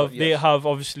yeah, Austria, they have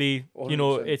obviously, you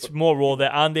know, 100%, it's but- more raw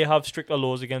there, and they have stricter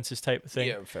laws against this type of thing.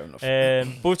 Yeah, fair enough.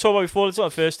 But we talked about before. It's not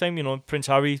the first time. You know, Prince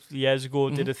Harry years ago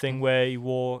did a thing Mhm. where he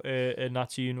wore a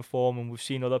Nazi uniform, and we've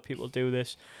seen other people do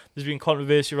this. There's been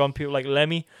controversy around people like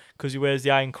Lemmy because he wears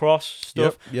the Iron Cross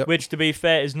stuff, Yep. which, to be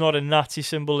fair, is not a Nazi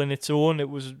symbol in its own.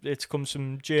 It comes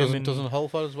from German. Doesn't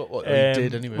Hellfire as what he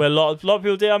did anyway. Well, a lot of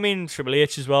people did. I mean, Triple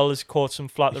H as well has caught some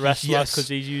flat the wrestler Yes. because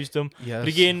he's used them. Yes. But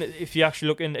again, if you actually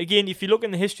look in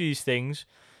the history of these things,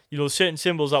 you know, certain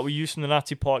symbols that were used in the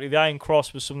Nazi Party, the Iron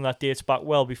Cross was something that dates back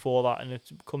well before that, and it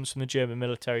comes from the German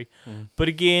military. But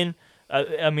again,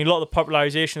 I mean, a lot of the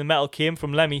popularization of the metal came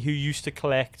from Lemmy, who used to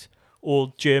collect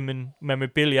old German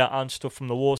memorabilia and stuff from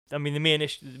the war. I mean, the main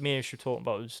issue we're talking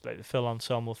about is like the Phil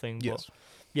Anselmo thing. Yes. But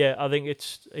yeah, I think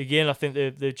I think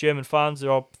the German fans,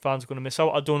 there are fans are going to miss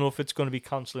out. I don't know if it's going to be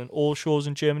cancelling all shows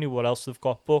in Germany, what else they've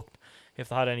got booked, if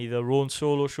they had any of their own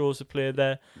solo shows to play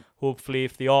there. Hopefully,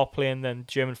 if they are playing, then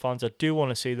German fans that do want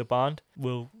to see the band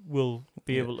will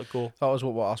be able to go. That was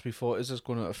what we asked before. Is this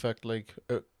going to affect like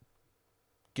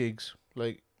gigs,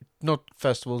 like not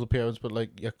festivals appearance, but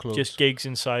like your clubs? Just gigs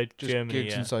inside Just Germany.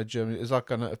 gigs Yeah. inside Germany. Is that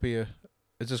going to be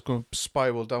is this going to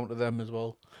spiral down to them as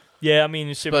well? Yeah, I mean,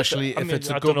 Especially if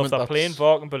it's a I don't know if they're government playing that's-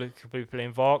 Wacken, but it could be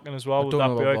playing Wacken as well. I Would don't that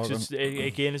know be about right? 'Cause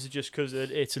again, is it just because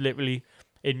it's literally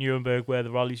in Nuremberg where the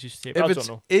rallies used to take? If I it's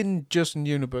don't know. in just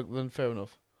Nuremberg, then fair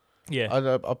enough. Yeah,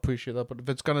 I appreciate that. But if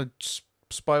it's going to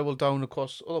spiral down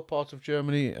across other parts of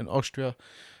Germany and Austria,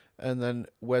 and then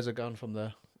where's it gone from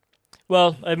there?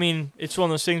 well, I mean, it's one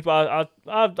of those things. But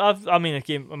I mean,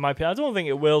 again, in my opinion, I don't think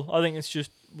it will. I think it's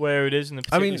just where it is, and they're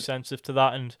particularly sensitive to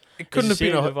that. And It couldn't have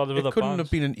been other couldn't bands.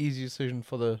 have been an easy decision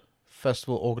for the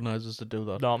festival organisers to do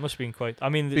that. No, it must have been quite. I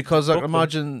mean, Because I booked can them.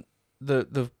 imagine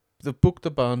the booked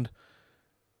the band,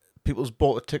 people's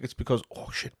bought the tickets because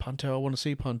shit, Pantera, I want to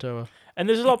see Pantera. And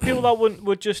there's a lot of people that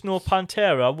would just know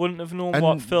Pantera, wouldn't have known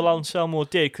what And- Phil Anselmo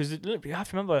did, because you have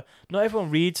to remember, not everyone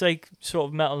reads like sort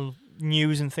of metal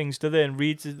news and things, do they? And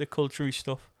reads the culture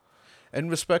stuff. In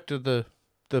respect to the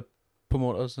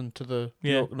promoters and to the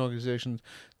organisations,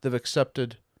 they've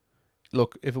accepted.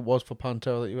 Look, if it was for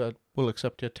Pantera that you had, we'll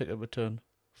accept your ticket return,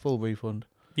 full refund.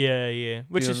 Yeah.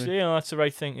 Which know is, what I mean? that's the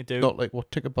right thing to do. Not like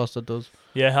what Ticketmaster does.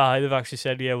 Yeah, they've actually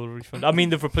said, we'll refund. I mean,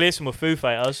 they've replaced them with Foo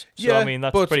Fighters, so Yeah, I mean,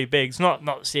 that's but- pretty big. It's not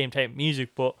the same type of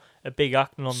music, but a big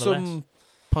act nonetheless. Some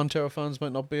Pantera fans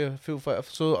might not be a Foo Fighter,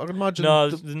 so I can imagine. No,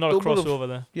 there's not a they would've- crossover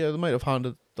there. Yeah, they might have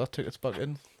handed that tickets back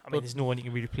in. I mean, there's no one you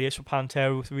can really replace for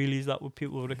Pantera with really that would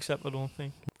people would accept. I don't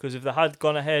think, because if they had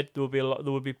gone ahead, there would be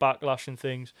there would be backlash and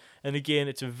things. And again,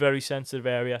 it's a very sensitive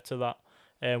area to that,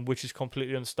 which is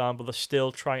completely understandable. They're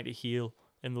still trying to heal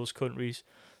in those countries,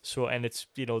 so and it's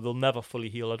they'll never fully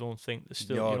heal. I don't think there's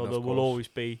still Yeah, no, there of will course. always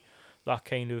be that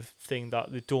kind of thing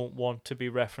that they don't want to be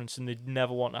referenced, and they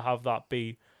never want to have that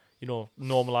be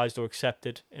normalized or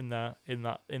accepted in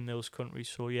those countries.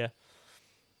 So yeah.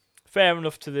 Fair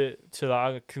enough to that.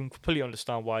 I can completely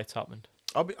understand why it's happened.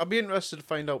 I'll be interested to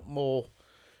find out more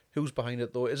who's behind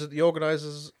it though. Is it the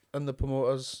organisers and the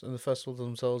promoters and the festival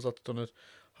themselves that's done it?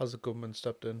 Has the government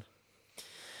stepped in?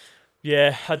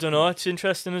 Yeah, I don't know. It's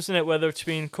interesting, isn't it? Whether it's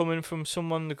been coming from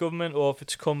someone in the government or if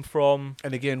it's come from.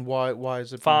 And again, why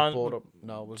is it Fan- being brought up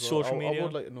now? As social well? I media.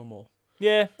 would like to know more.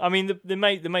 Yeah, I mean, there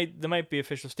might be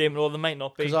official statement, or there might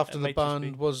not be. Because after It the might just band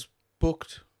be- was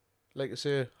booked, like I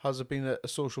say, has there been a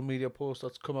social media post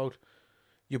that's come out?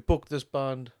 You booked this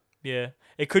band. Yeah,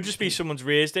 it could just be someone's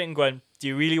raised it and going, "Do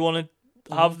you really want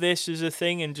to have this as a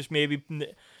thing?" And just maybe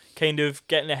kind of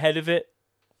getting ahead of it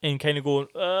and kind of going,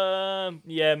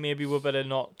 yeah, maybe we better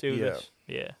not do this.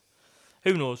 Yeah,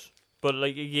 who knows? But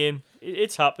like again,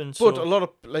 it's happened. But so. a lot of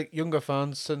like younger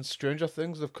fans since Stranger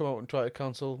Things, they've come out and tried to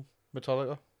cancel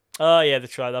Metallica. Oh yeah, they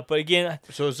try that. But again,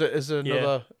 So is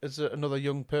it another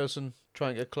young person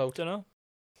trying to get I clout? don't know.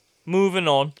 Moving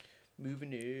on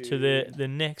Moving to the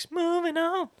next. Moving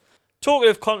on. Talking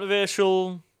of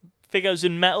controversial figures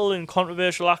in metal and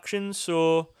controversial actions,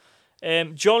 so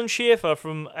Jon Shaffer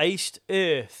from Iced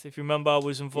Earth, if you remember,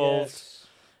 was involved. Yes.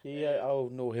 Yeah, I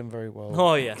know him very well.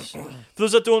 Oh yes. For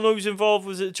those that don't know who's involved,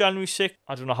 was it January 6th?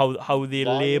 I don't know how they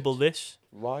Riot. label this.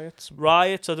 Riots.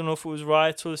 Riots. I don't know if it was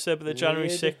riots or they said, but the January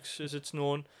Raid. 6th, as it's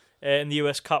known, in the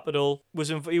US Capitol,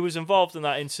 he was involved in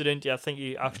that incident. Yeah, I think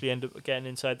he actually ended up getting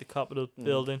inside the Capitol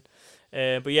building.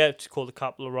 But yeah, it's called the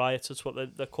Capitol Riots. That's what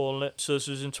they're calling it. So this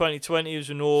was in 2020. As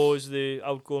we know, as the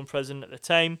outgoing president at the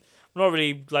time. We're not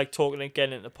really like talking and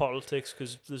getting into politics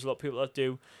because there's a lot of people that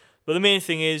do. But the main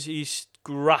thing is he's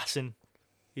grassing.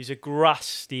 He's a grass,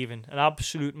 Stephen. An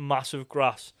absolute massive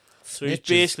grass. So he's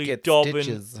basically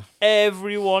dobbing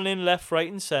everyone in left,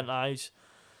 right, and centre. He's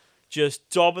just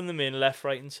dobbing them in left,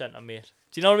 right, and centre, mate.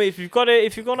 Do you know what I mean?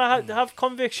 If you're gonna have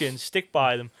convictions, stick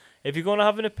by them. If you're gonna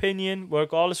have an opinion,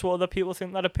 regardless of what other people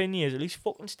think that opinion is, at least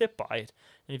fucking stick by it.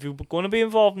 And if you're gonna be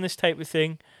involved in this type of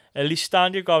thing, at least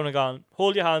stand your ground and go,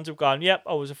 hold your hands up, going, yep,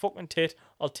 I was a fucking tit.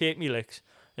 I'll take me licks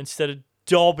instead of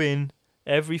dobbing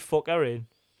every fucker in.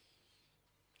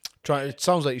 It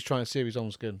sounds like he's trying to save his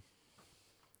own skin.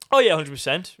 Oh yeah,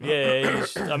 100%. Yeah,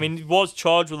 he was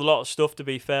charged with a lot of stuff. To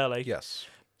be fair, like yes.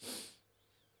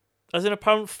 As an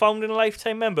apparent founding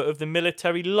lifetime member of the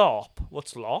military LARP.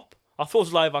 What's LARP? I thought it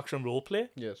was live action roleplay.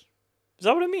 Yes. Is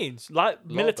that what it means?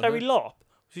 Military LARP?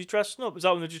 Was he dressing up? Is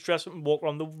that when they just dress up and walk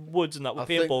around the woods and that with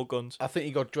paintball guns? I think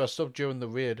he got dressed up during the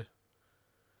raid.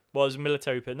 Well, as a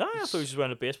military pin? No, I thought he was just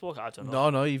wearing a baseball cap. I don't know.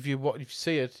 No, if you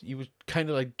see it, he was kind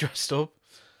of like dressed up.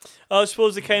 I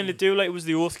suppose they kind of do, like it was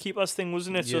the Oath Keepers thing,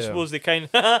 wasn't it? So I suppose they kind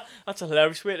of... That's a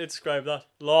hilarious way to describe that.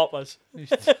 LARPers.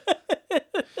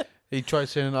 He tried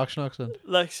saying an action accent.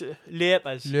 Like,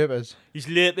 LARPers. LARPers. He's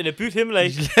laping about him,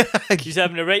 like. He's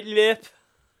having a right lap.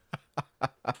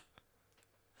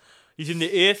 He's in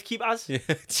the Earth Keepers. Yeah.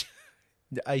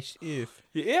 The Ice Earth.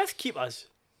 The Earth Keepers.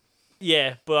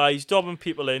 Yeah, but he's dobbing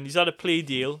people in. He's had a plea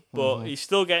deal, but he's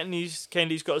still getting... He's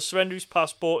got to surrender his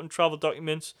passport and travel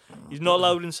documents. He's not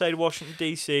allowed inside Washington,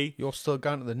 D.C. You're still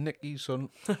going to the Nicky, son.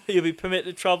 He'll be permitted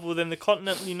to travel within the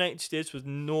continental United States with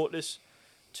notice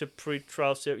to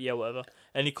pre-trial safety, whatever.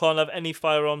 And he can't have any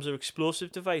firearms or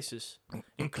explosive devices,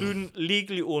 including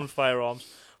legally owned firearms.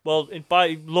 Well,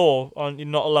 by law, you're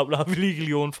not allowed to have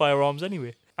legally owned firearms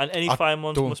anyway. And any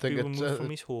firearms must be removed from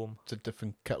his home. It's a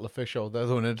different kettle of fish out there,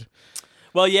 isn't it?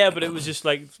 Well, yeah, but it was just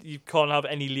like, you can't have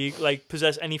any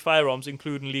possess any firearms,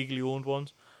 including legally owned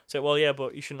ones. It's like, well, yeah,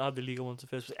 but you shouldn't have the legal ones in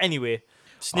the first place. Anyway,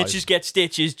 snitches get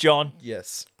stitches, John.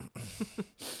 Yes.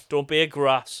 Don't be a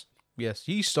grass. Yes,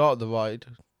 he started the riot.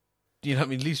 You know what I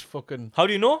mean? At least fucking... How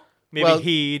do you know? Maybe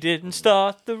he didn't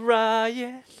start the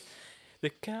riot. The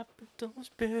Capitol's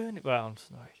burning. Well, I'm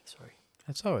sorry.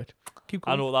 That's alright. Keep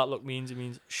going. I know what that look means. It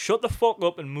means shut the fuck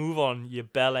up and move on, you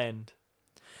bell end.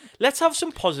 Let's have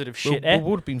some positive shit, It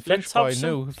would have been finished by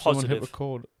now if someone hit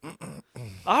record.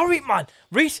 Alright, man.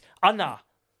 Reese, Anna.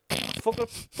 Fucking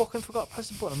forgot to press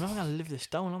the button. I'm not going to live this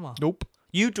down, am I? Nope.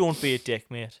 You don't be a dick,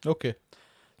 mate. Okay.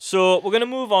 So we're going to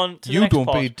move on to the next part. You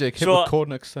don't be a dick. Hit record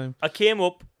next time. I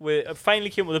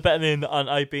finally came up with a better name than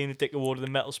I being a dick award of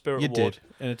the Metal Spirit Award. You did,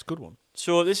 and it's a good one.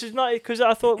 So this is not... Because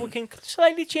I thought we can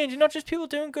slightly change it. Not just people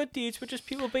doing good deeds, but just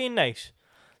people being nice.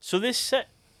 So this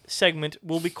segment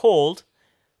will be called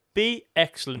Be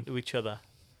Excellent to Each Other.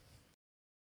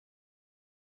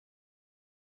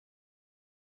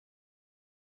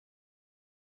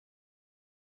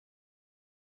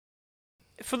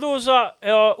 For those that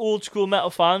are old school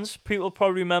metal fans, people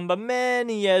probably remember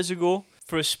many years ago,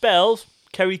 for a spell,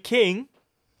 Kerry King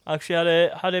actually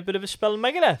had a bit of a spell in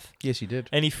Megadeth. Yes, he did.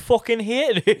 And he fucking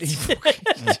hated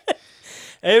it.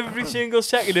 Every single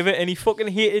second of it, and he fucking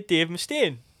hated Dave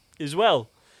Mustaine as well.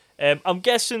 I'm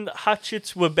guessing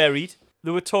hatchets were buried.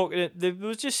 They were talking. They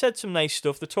just said some nice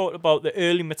stuff. They talked about the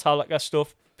early Metallica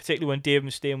stuff, particularly when Dave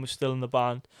Mustaine was still in the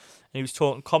band, and he was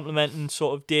complimenting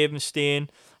sort of Dave Mustaine,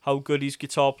 how good his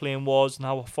guitar playing was and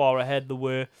how far ahead they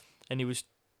were, and he was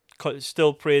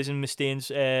still praising Mustaine's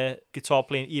guitar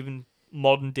playing, even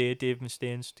modern day Dave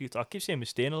Mustaine's guitar. I keep saying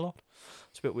Mustaine a lot.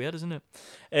 It's a bit weird, isn't it?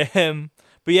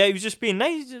 But yeah, he was just being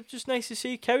nice. Just nice to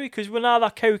see Kerry, because we know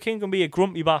that Kerry King can be a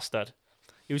grumpy bastard.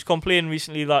 He was complaining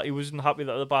recently that he wasn't happy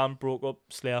that the band broke up,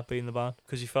 Slayer being the band,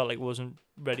 because he felt like it wasn't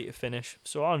ready to finish.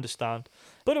 So I understand.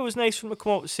 But it was nice for him to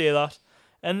come out to say that.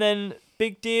 And then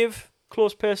Big Dave,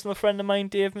 close personal friend of mine,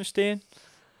 Dave Mustaine.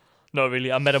 Not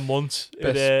really. I met him once.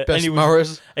 Best he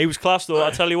was class though.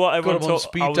 I tell you what, everyone got him on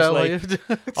speed dial.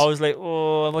 I was like,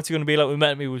 oh, what's he going to be like? We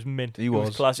met him. He was mint. He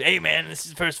was class. Hey man, this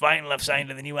is the first vinyl I've signed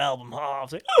to the new album. Oh, I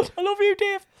was like, oh, I love you,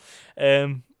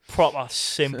 Dave. Proper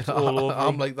simp all over.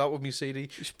 I'm like that with me CD.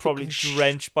 He's probably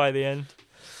drenched by the end.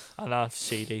 And that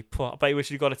CD. I bet you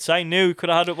wish you got it signed new. Could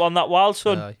have had it on that wall,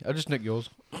 son. I'll just nick yours.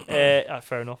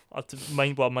 Fair enough.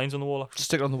 Mine's on the wall, actually.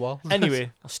 Stick it on the wall.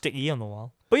 Anyway, I'll stick E on the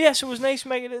wall. But yes, it was nice,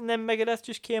 Megadeth, and then Megadeth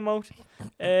just came out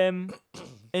and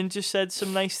just said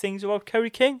some nice things about Kerry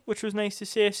King, which was nice to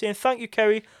say, saying, thank you,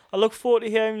 Kerry. I look forward to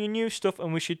hearing your new stuff,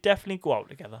 and we should definitely go out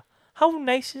together. How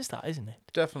nice is that, isn't it?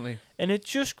 Definitely. And it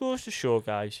just goes to show,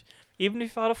 guys, even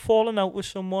if you had a falling out with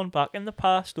someone back in the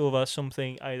past over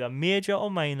something either major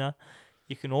or minor,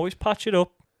 you can always patch it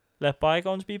up, let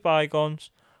bygones be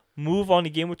bygones, move on.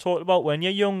 Again, we talked about when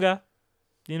you're younger,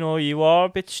 you know, you are a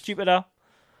bit stupider.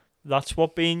 That's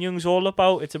what being young's all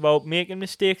about. It's about making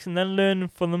mistakes and then learning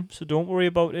from them. So don't worry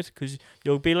about it, because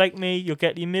you'll be like me. You'll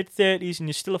get to your mid-30s and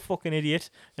you're still a fucking idiot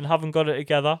and haven't got it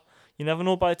together. You never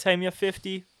know, by the time you're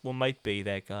 50, we might be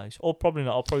there, guys. Or probably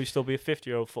not. I'll probably still be a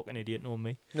 50-year-old fucking idiot, knowing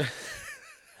me.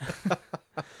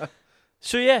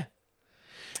 So, yeah.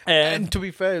 And to be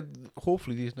fair,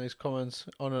 hopefully these nice comments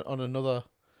on another,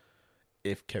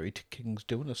 if Kerry King's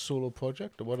doing a solo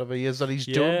project or whatever he is that he's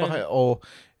doing behind, or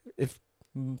if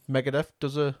Megadeth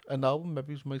does an album,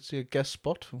 maybe we might see a guest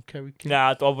spot from Kerry King.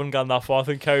 Nah, I wouldn't go that far. I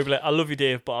think Kerry would be like, I love you,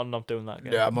 Dave, but I'm not doing that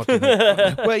again. Yeah, I'm not doing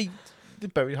that. Wait, the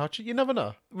Berry Hatchet, you never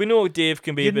know. We know Dave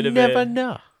can be a bit of never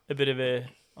know. A bit of a,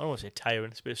 I don't want to say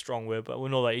tyrant, it's a bit of a strong word, but we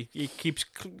know that he keeps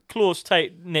close,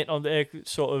 tight knit on the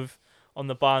sort of on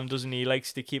the band, doesn't he? He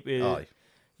likes to keep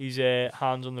his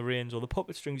hands on the reins, or the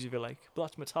puppet strings, if you like. But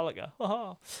that's Metallica.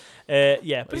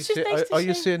 Yeah, but it's just nice to see. Are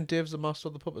you saying Dave's the master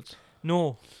of the puppets?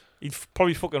 No. He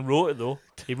probably fucking wrote it, though.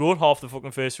 He wrote half the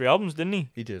fucking first 3 albums, didn't he?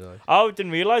 He did, I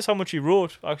didn't realise how much he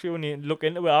wrote. Actually, when you look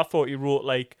into it, I thought he wrote,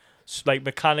 like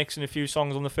mechanics and a few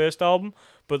songs on the first album.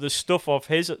 But the stuff of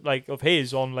his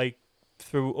on, like,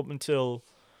 through up until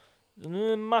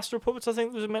Master of Puppets, I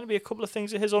think there was meant to be a couple of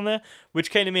things of his on there, which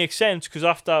kind of makes sense, because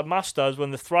after Master is when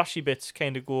the thrashy bits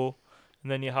kind of go,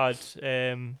 and then you had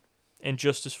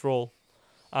Injustice for All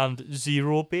and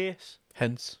Zero Bass.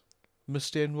 Hence,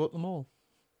 Mustaine wrote them all.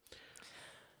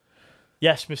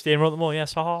 Yes, Mustaine wrote them all,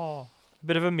 yes. A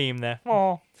bit of a meme there.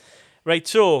 Right,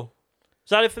 so,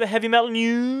 is that it for the heavy metal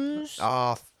news?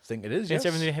 I think it is, yes. It's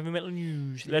everything heavy metal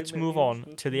news. Let's move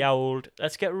on to the old,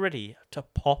 let's get ready to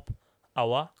pop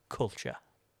our culture.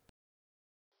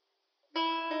 And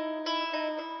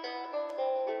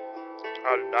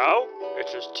now, it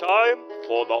is time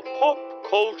for the Pop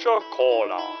Culture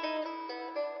Corner.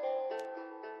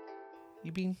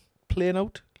 You been playing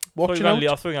out? I thought you were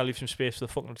going to leave some space for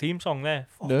the fucking theme song there.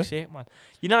 Fuck's sake, man.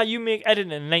 You know, you make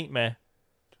editing a nightmare.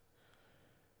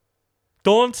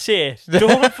 Don't say it.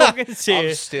 Don't fucking say it.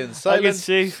 I'm staying silent. I can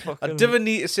see I didn't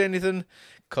need to say anything,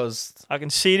 because I can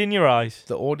see it in your eyes.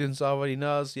 The audience already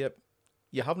knows, yep.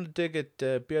 You're having to dig at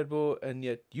Beardbow, and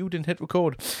yet you didn't hit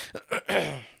record.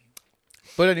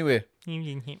 But anyway. You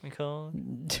didn't hit record.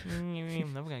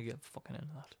 I'm never going to get fucking into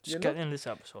that. Just get into this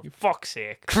episode. You fuck's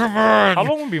sake. Come on! How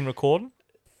long have we been recording?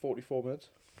 44 minutes.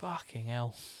 Fucking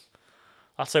hell.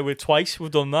 That's like we've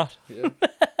done that. Yeah.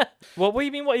 What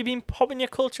you been popping your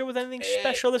culture with anything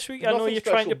special this week? I know you're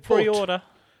special, trying to pre-order.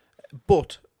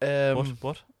 But I want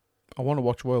to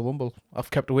watch Royal Rumble. I've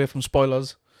kept away from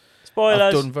spoilers. Spoilers.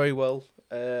 I've done very well.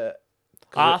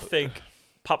 I think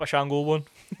Papa Shango won.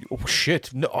 Oh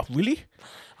shit! No, really?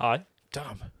 Aye.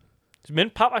 Damn. It's been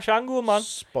Papa Shango, man.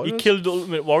 Spoilers? He killed the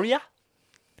Ultimate Warrior.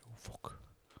 Oh fuck.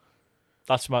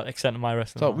 That's my extent of my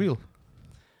wrestling. Is that real?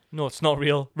 No, it's not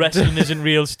real. Wrestling isn't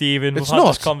real, Stephen. We've had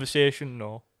this conversation.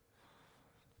 No.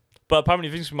 But apparently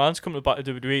Vince McMahon's coming back to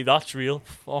WWE. That's real.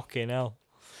 Fucking hell.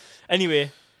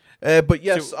 Anyway. But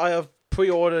yes, I have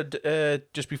pre-ordered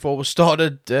just before we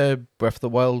started Breath of the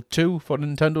Wild 2 for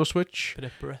Nintendo Switch. Bit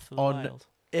of Breath of the Wild.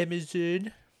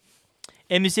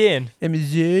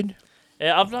 Amazon.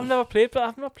 I've never played, but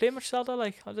I've not played much Zelda.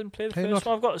 Like, I didn't play the first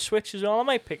one. I've got a Switch as well. I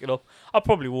might pick it up. I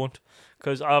probably won't,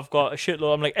 because I've got a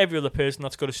shitload. I'm like every other person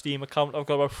that's got a Steam account. I've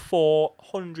got about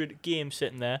 400 games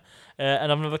sitting there,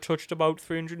 and I've never touched about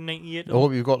 398 of them. I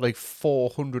hope you've got like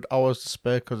 400 hours to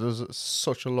spare, because it's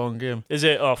such a long game. Is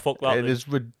it? Oh, fuck that. It is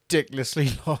ridiculously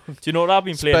long. Do you know what I've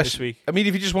been playing this week? I mean,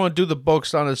 if you just want to do the bog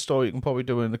standard story, you can probably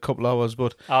do it in a couple hours,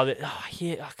 but... I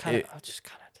just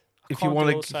can't. If you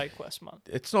want to side quest, man.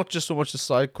 It's not just so much a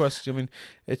side quest. I mean,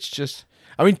 it's just.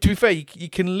 I mean, to be fair, you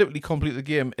can literally complete the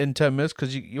game in 10 minutes,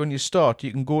 because when you start,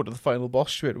 you can go to the final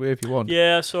boss straight away if you want.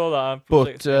 Yeah, I saw that.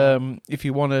 But if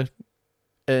you want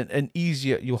an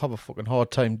easier, you'll have a fucking hard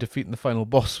time defeating the final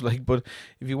boss. Like, but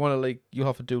if you want to, like, you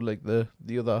have to do like the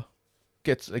other.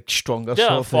 Gets like stronger. Yeah,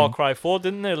 sort of Far thing. Cry 4,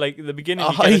 didn't they? Like at the beginning,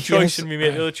 you get a choice, and we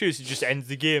make the other choice. It just ends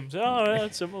the game. So,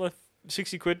 that's simple.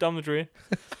 60 quid down the drain.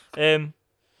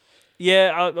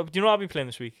 Yeah, do you know what I've been playing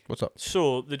this week? What's up?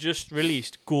 So, they just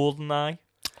released GoldenEye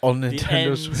on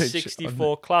Nintendo Switch. The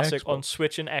N64 Classic on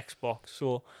Switch and Xbox.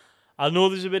 So, I know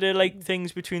there's a bit of like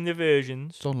things between the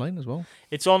versions. It's online as well.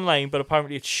 It's online, but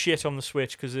apparently it's shit on the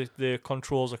Switch because the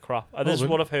controls are crap. This is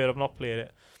what I've heard. I've not played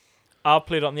it. I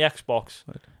played it on the Xbox,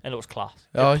 and it was class.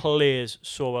 It plays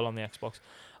so well on the Xbox.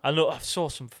 I saw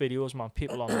some videos, man.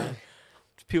 People online.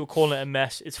 People calling it a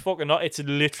mess. It's fucking not. It's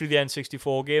literally the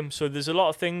N64 game. So there's a lot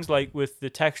of things like with the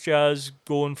textures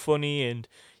going funny, and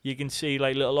you can see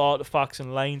like little artifacts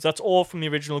and lines. That's all from the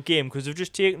original game, because they've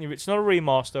just taken it's not a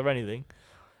remaster or anything.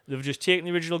 They've just taken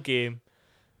the original game,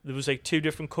 there was like 2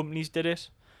 different companies did it.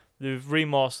 They've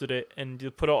remastered it and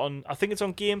they put it on. I think it's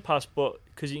on Game Pass, but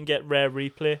because you can get Rare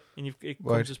Replay and it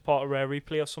comes as part of Rare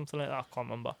Replay or something like that. I can't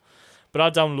remember. But I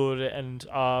downloaded it and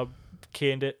I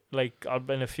caned it. Like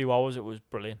in a few hours, it was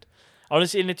brilliant.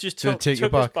 Honestly, and it just took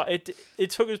us back. It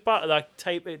took us back to that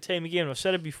time of game. I've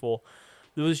said it before.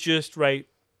 There was just right.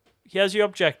 Here's your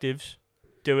objectives.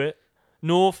 Do it.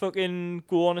 No fucking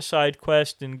go on a side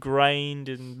quest and grind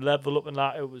and level up and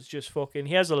that. It was just fucking.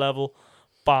 Here's a level.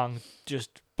 Bang.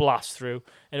 Just blast through,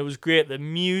 and it was great. The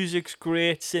music's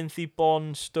great, synthy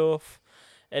Bond stuff,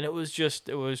 and it was just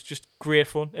great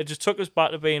fun. It just took us back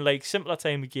to being like simpler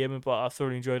time of gaming, but I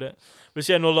thoroughly enjoyed it. But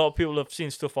see, I know a lot of people have seen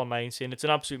stuff online saying it's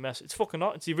an absolute mess. It's fucking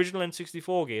not. It's the original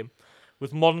N64 game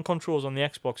with modern controls on the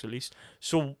Xbox at least,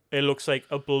 so it looks like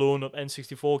a blown up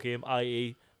N64 game,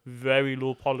 i.e. very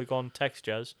low polygon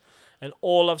textures, and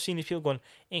all I've seen is people going,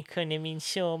 it couldn't have been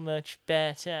so much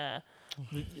better.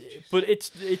 But it's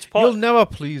part. You'll never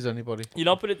please anybody.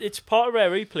 But it's part of Rare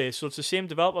Replay, so it's the same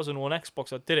developers on one Xbox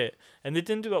that did it, and they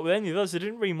didn't do that with any of those. They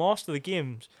didn't remaster the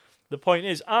games. The point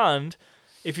is, and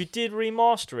if you did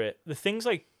remaster it, the things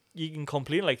like you can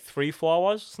complete in like 3-4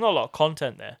 hours. It's not a lot of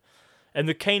content there, and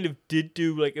they kind of did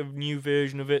do like a new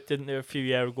version of it, didn't they, a few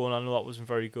years ago? And I know that wasn't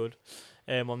very good.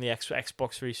 On the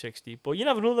Xbox 360, but you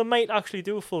never know. They might actually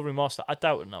do a full remaster. I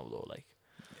doubt it now though. Like.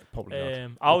 Probably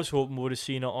not. I was hoping we would have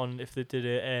seen it on if they did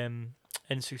a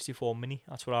N64 Mini.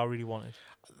 That's what I really wanted.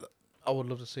 I would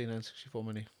love to see an N64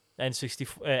 Mini.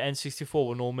 N64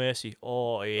 with no mercy.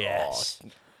 Oh yes.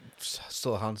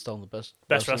 Still hands down the best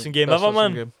wrestling game ever,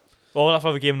 man. Well, we'll have to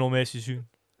have a game of No Mercy soon.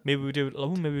 Maybe we do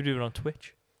it. Maybe we do it on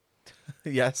Twitch.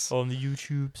 Yes. Or on the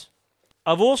YouTubes.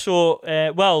 I've also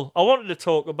I wanted to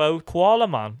talk about Koala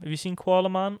Man. Have you seen Koala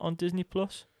Man on Disney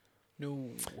Plus? No.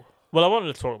 Well, I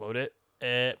wanted to talk about it.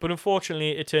 But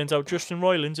unfortunately, it turns out Justin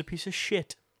Roiland's a piece of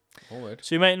shit. Oh, right.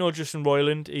 So you might know Justin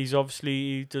Roiland.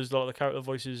 He does a lot of the character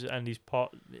voices, and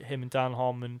him and Dan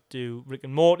Harmon do Rick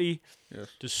and Morty. Yes.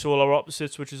 Does Solar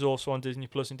Opposites, which is also on Disney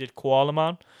Plus, and did Koala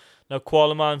Man. Now,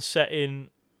 Koala Man's set in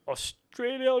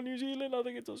Australia or New Zealand. I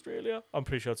think it's Australia. I'm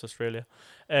pretty sure it's Australia.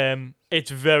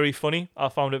 It's very funny. I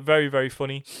found it very, very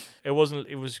funny. It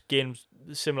was games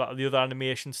similar to the other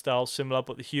animation styles, similar,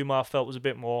 but the humour I felt was a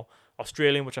bit more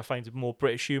Australian, which I find more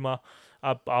British humour.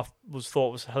 I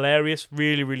thought was hilarious.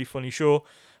 Really, really funny show.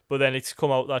 But then it's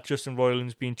come out that Justin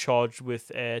Roiland's been charged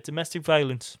with domestic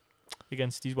violence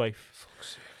against his wife.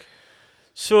 Fuck's sake.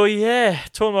 So yeah,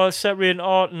 talking about separating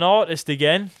art and artist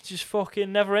again, it just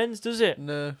fucking never ends, does it?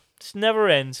 No. It just never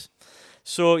ends.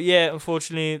 So yeah,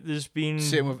 unfortunately, there's been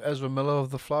same with Ezra Miller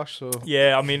of The Flash. So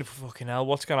yeah, I mean, fucking hell,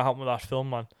 what's gonna happen with that film,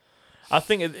 man? I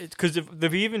think because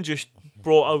they've even just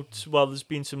brought out. Well, there's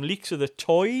been some leaks of the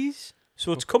toys,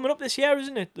 so it's coming up this year,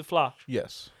 isn't it? The Flash.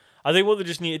 Yes. I think what they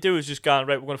just need to do is just go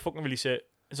right. We're gonna fucking release it.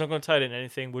 It's not going to tie it into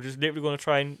anything. We're just literally going to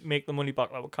try and make the money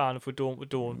back that we can. If we don't, we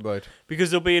don't. Right.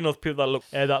 Because there'll be enough people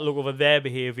that look over their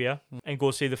behaviour and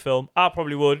go see the film. I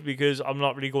probably would, because I'm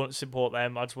not really going to support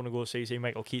them. I just want to go see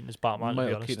Michael Keaton as Batman. Michael to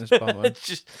be honest. Keaton as Batman. It's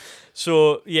just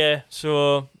so yeah.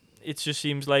 So it just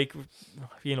seems like,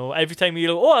 you know, every time you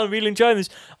go, oh, I'm really enjoying this.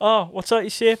 Oh, what's that you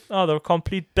say? Oh, they're a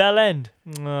complete bell end.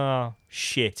 Oh,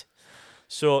 shit.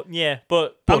 So, yeah,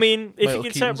 but I mean, if you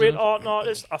can separate art and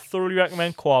artist, I thoroughly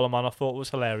recommend Koala Man. I thought it was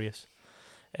hilarious.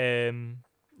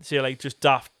 Like, just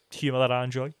daft humour that I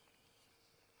enjoy.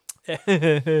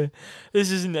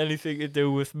 This isn't anything to do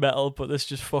with metal, but this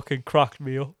just fucking cracked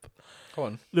me up. Go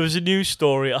on. There was a news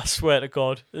story, I swear to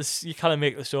God. You can't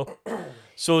make this up.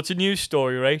 So it's a news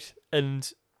story, right?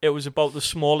 And it was about the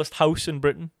smallest house in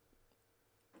Britain.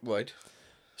 Right.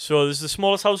 So there's the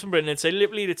smallest house in Britain.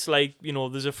 It's like, you know,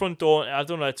 there's a front door. I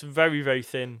don't know. It's very, very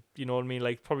thin. You know what I mean?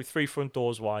 Like probably 3 front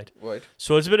doors wide. Right.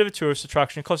 So it's a bit of a tourist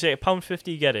attraction. It costs £1.50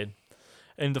 to get in.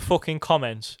 And the fucking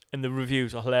comments and the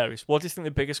reviews are hilarious. What do you think the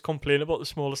biggest complaint about the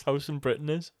smallest house in Britain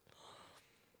is?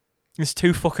 It's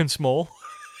too fucking small.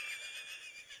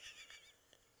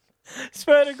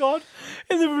 Swear to God.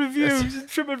 In the reviews,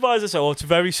 TripAdvisor said, oh, it's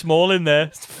very small in there.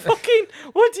 It's fucking,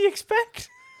 what do you expect?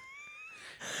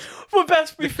 My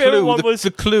best, my favourite one was...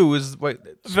 The clue is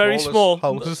very small.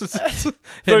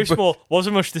 Very small.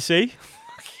 Wasn't much to see.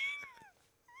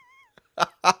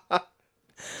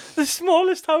 The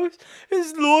smallest house.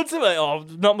 There's loads of it. Oh,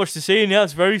 not much to see in here.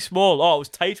 It's very small. Oh, it was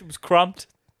tight. It was cramped.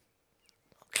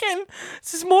 Okay.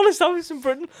 It's the smallest house in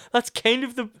Britain. That's kind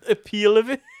of the appeal of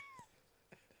it.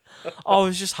 I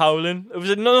was just howling. It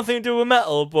was nothing to do with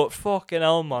metal, but fucking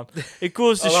hell, man. It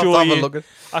goes to show you.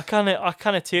 I kind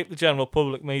of take the general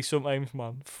public me sometimes,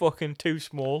 man. Fucking too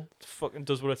small. Fucking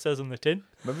does what it says on the tin.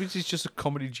 Maybe it's just a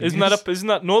comedy genius. Isn't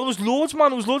that? No, there was loads, man.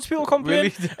 There was loads of people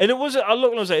complaining. Really? And it wasn't. I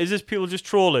looked and I was like, is this people just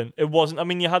trolling? It wasn't. I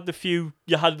mean, you had the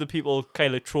people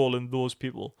kind of trolling those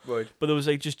people. Right. But there was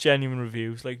like just genuine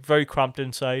reviews, like very cramped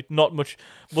inside. Not much.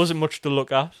 Wasn't much to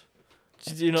look at.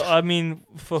 You know, I mean,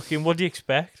 fucking, what do you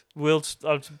expect? World's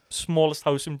smallest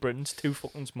house in Britain's too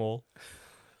fucking small.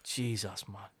 Jesus,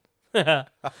 man.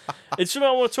 It's something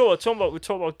I want to talk about. We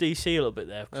talked about DC a little bit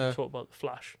there. We talked about the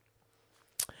Flash.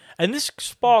 And this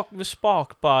was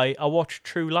sparked by, I watched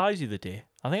True Lies the other day.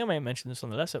 I think I might have mentioned this on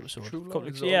the last episode.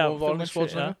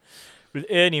 With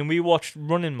Ernie, and we watched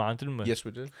Running Man, didn't we? Yes,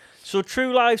 we did. So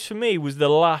True Lies for me was the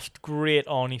last great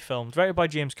Arnie film, directed by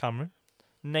James Cameron.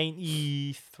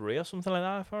 93 or something like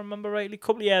that, if I remember rightly. A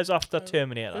couple of years after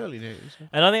Terminator. Early 80s. Yeah.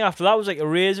 And I think after that was like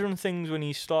Eraser and things when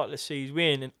he started to see his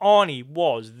win. And Arnie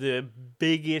was the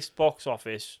biggest box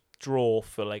office draw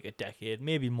for like a decade,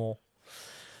 maybe more.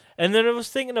 And then I was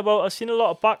thinking about, I've seen a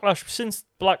lot of backlash since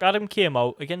Black Adam came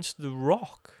out against The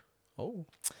Rock. Oh.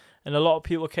 And a lot of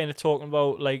people kind of talking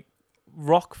about like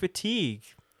Rock fatigue.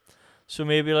 So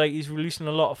maybe like he's releasing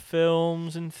a lot of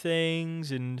films and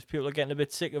things, and people are getting a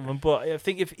bit sick of him. But I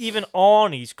think if even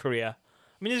Arnie's career,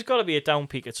 I mean, there's got to be a down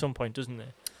peak at some point, doesn't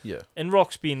there? Yeah. And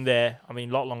Rock's been there, I mean,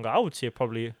 a lot longer. I would say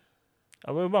probably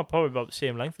about the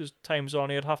same length. There's times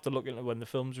Arnie, I'd have to look into when the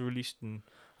films were released, and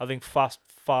I think Fast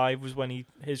 5 was when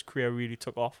his career really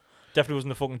took off. Definitely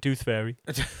wasn't the fucking Tooth Fairy.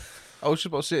 I was just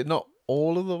about to say, not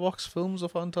all of the Rock's films are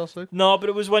fantastic. No, but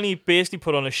it was when he basically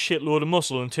put on a shitload of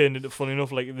muscle and turned into, funny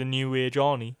enough, like the new age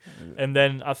Arnie. Yeah. And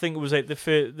then I think it was like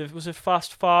was it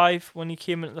Fast 5 when he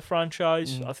came into the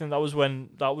franchise? I think that was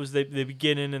the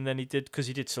beginning, and then he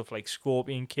did stuff like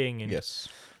Scorpion King and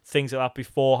things like that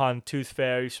beforehand. Tooth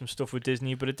Fairy, some stuff with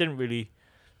Disney, but it didn't really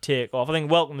take off. I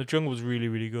think Welcome to the Jungle was really,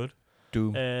 really good.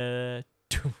 Doom.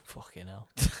 Doom, fucking hell.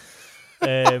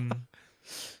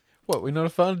 What, we're not a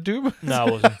fan of Doom? No,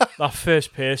 I wasn't. That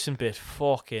first person bit,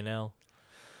 fucking hell,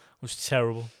 was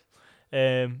terrible.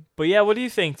 But yeah, what do you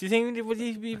think? What do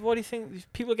you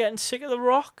think? People are getting sick of The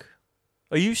Rock?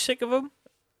 Are you sick of him?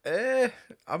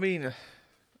 I mean,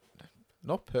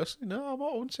 not personally. No, I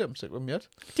wouldn't say I'm sick of him yet.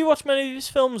 Do you watch many of his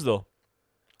films though?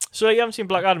 So you haven't seen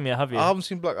Black Adam yet, have you? I haven't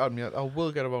seen Black Adam yet. I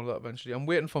will get around to that eventually. I'm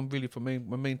waiting for me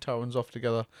when me and Taryn's off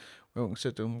together. We can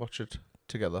sit down and watch it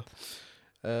together.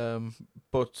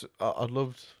 But I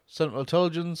loved Central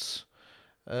Intelligence.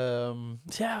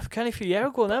 Yeah, kind of a few years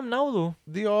ago them now though.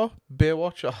 They are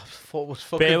Baywatch. I thought was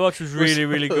fucking. Baywatch was really,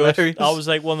 really good. I was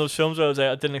like one of those films where I was like,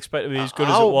 I didn't expect it to be as good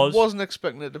as it was. I wasn't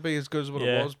expecting it to be as good as what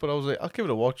it was, but I was like, I'll give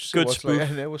it a watch. Good spoof. Like,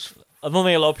 and it was. I don't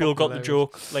think a lot of people got the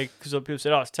joke, like, because people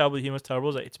said, "Oh, it's terrible. The humor's terrible." I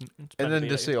was like, it's and then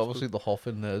to see obviously the Hoff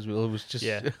in there as well. It was just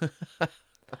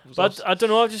But I don't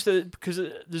know, just because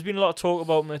there's been a lot of talk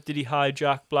about him. Did he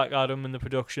hijack Black Adam in the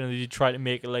production, and did he try to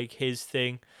make it like his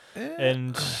thing?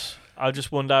 And I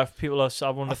just wonder if people are. I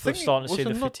wonder if they're starting to see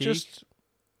the fatigue.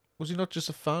 Was he not just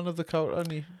a fan of the character?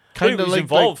 And he was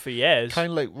involved for years. Kind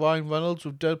of like Ryan Reynolds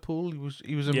with Deadpool.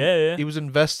 He was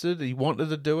invested. He wanted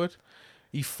to do it.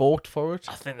 He fought for it.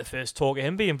 I think the first talk of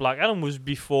him being Black Adam was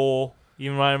before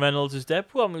even Ryan Reynolds' as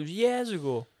Deadpool. I mean, it was years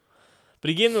ago.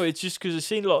 But again, though, it's just because I've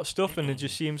seen a lot of stuff, and it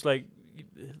just seems like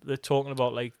they're talking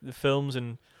about like the films,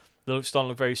 and they starting to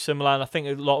look very similar. And I think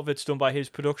a lot of it's done by his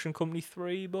production company,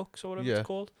 3 Bucks or whatever it's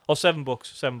called, or $7.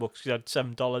 $7. He had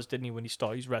 $7, didn't he, when he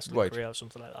started his wrestling career or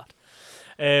something like that.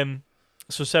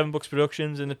 So $7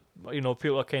 Productions, and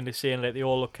people are kind of saying like they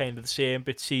all look kind of the same,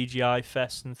 bit CGI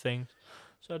fest and things.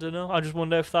 So I don't know. I just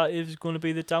wonder if that is going to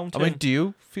be the downturn. I mean, do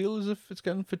you feel as if it's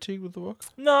getting fatigued with The Rock?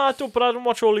 No, I don't. But I don't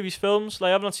watch all of his films.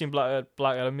 Like I've not seen Black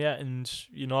Adam yet, and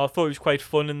I thought it was quite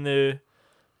fun in the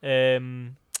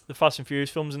Fast and Furious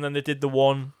films, and then they did the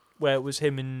one where it was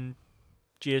him and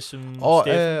Jason.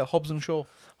 Hobbs and Shaw.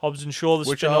 Hobbs and Shaw,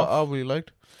 which I really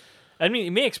liked. I mean, he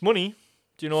makes money.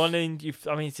 Do you know? And then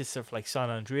it's just stuff like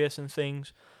San Andreas and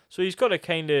things. So he's got a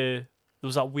kind of. There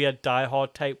was that weird Die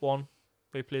Hard type one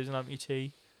where he plays an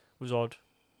amputee. It was odd.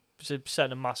 Set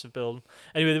in a massive building.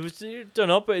 Anyway, I don't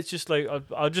know, but it's just like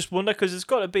I just wonder because there's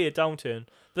got to be a downturn.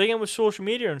 But again, with social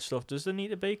media and stuff, does there need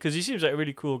to be? Because he seems like a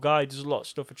really cool guy. He does a lot of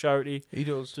stuff for charity. He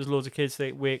does. There's loads of kids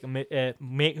that Wake a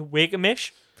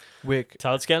Mish.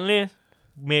 Tell it's getting late.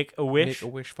 Make a Wish. Make a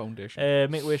Wish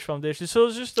Foundation. Make a Wish Foundation. So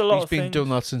there's just a lot of things. He's been doing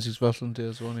that since his wrestling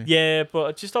days, hasn't he? Yeah, but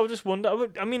I would just wonder.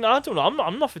 I mean, I don't know.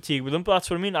 I'm not fatigued with him, but that's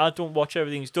what I mean. I don't watch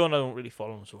everything he's done. I don't really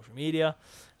follow him on social media.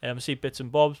 I see bits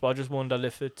and bobs, but I just wonder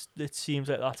if it seems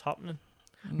like that's happening.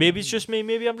 Maybe it's just me.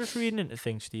 Maybe I'm just reading into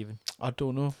things, Stephen. I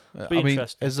don't know. Be I mean,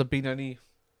 interesting. has there been any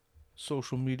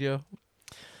social media?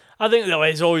 I think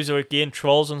there's always again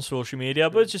trolls on social media,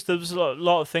 but it's just there's a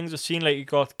lot of things I've seen. Like you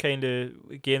got kind of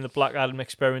again the Black Adam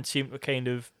experiment seemed to kind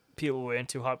of people weren't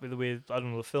too happy with the way I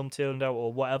don't know the film turned out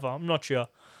or whatever. I'm not sure,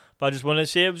 but I just wanted to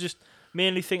say it was just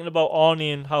mainly thinking about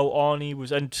Arnie and how Arnie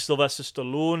was and Sylvester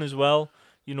Stallone as well.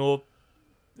 You know,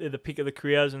 at the peak of their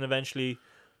careers, and eventually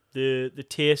the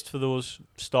taste for those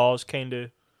stars kind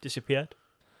of disappeared.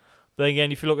 But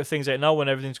again, if you look at things like now when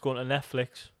everything's going to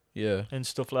Netflix. Yeah. And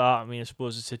stuff like that. I mean, I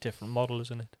suppose it's a different model,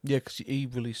 isn't it? Yeah, because he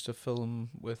released a film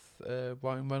with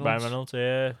Ryan Reynolds. Ryan Reynolds,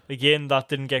 yeah. Again, that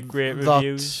didn't get great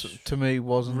reviews. That, to me,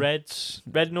 wasn't...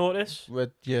 Red Notice?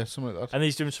 Yeah, something like that. And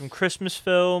he's doing some Christmas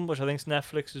film, which I think is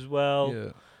Netflix as well.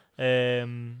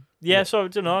 Yeah. So I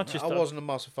don't know. I wasn't a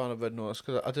massive fan of Red Notice,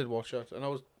 because I did watch that, and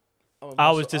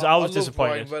I was disappointed.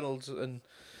 Ryan Reynolds, and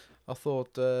I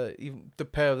thought even the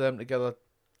pair of them together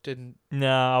didn't...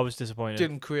 Nah, I was disappointed.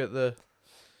 Didn't create the...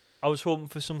 I was hoping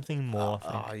for something more,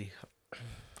 I think.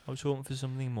 I was hoping for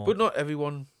something more. But not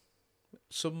everyone.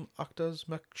 Some actors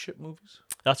make shit movies.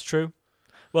 That's true.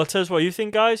 Well, tell us what you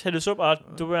think, guys. Hit us up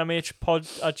at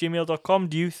wmhpod@gmail.com.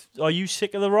 Are you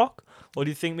sick of The Rock? Or do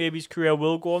you think maybe his career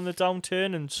will go on the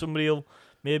downturn and somebody will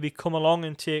maybe come along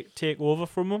and take over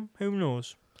from him? Who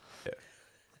knows?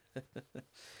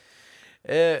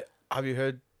 Yeah. Have you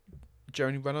heard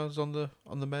Jeremy Renner's on the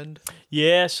mend?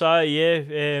 Yes, I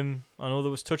know there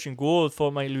was touch and go. I thought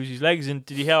he might lose his legs. And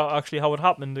did you hear actually how it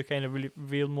happened? To kind of really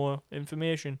reveal more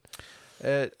information.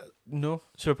 No.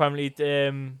 So apparently,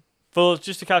 well,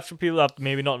 just to catch for people that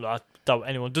maybe not, I doubt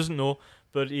anyone doesn't know,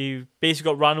 but he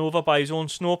basically got ran over by his own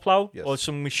snowplow or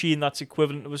some machine that's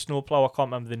equivalent to a snowplow. I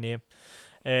can't remember the name.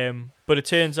 But it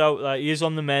turns out that he is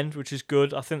on the mend, which is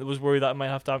good. I think there was worry that he might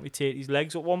have to amputate his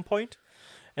legs at one point.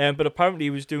 But apparently he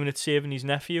was doing it saving his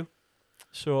nephew.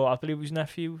 So I believe his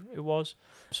nephew it was.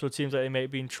 So it seems like they might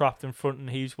have been trapped in front and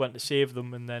he's went to save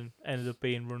them and then ended up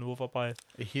being run over by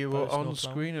a hero on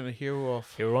screen and a hero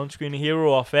off. Hero on screen, a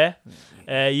hero off, eh?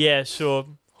 Yeah,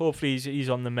 so hopefully he's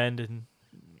on the mend and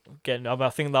getting. I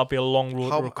think that'll be a long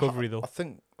road to recovery though. I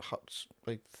think it's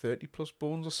like 30 plus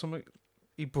bones or something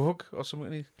he broke or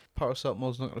something.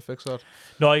 Paracetamol's not going to fix that.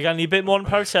 No, you're going to need a bit more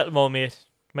than paracetamol, mate.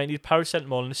 Might need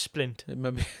paracetamol and a splint.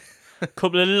 Maybe a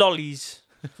couple of lollies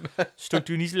stuck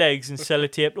between his legs and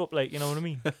sellotaped up, like, you know what I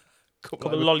mean?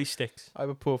 couple of lolly sticks.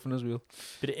 Ibuprofen as well.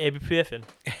 Bit of ibuprofen.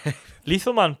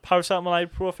 Lethal, man. Paracetamol,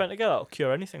 ibuprofen together. That'll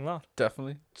cure anything, that.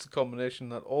 Definitely. It's a combination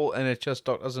that all NHS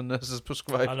doctors and nurses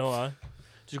prescribe. I know,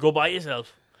 just go buy it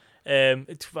yourself.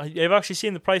 I've actually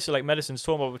seen the price of like medicines.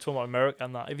 We're talking about America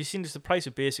and that. Have you seen just the price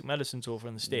of basic medicines over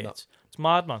in the States? No. It's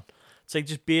mad, man. It's like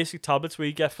just basic tablets where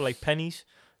you get for like pennies.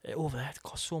 Over there, it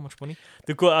costs so much money.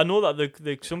 I know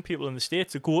that some people in the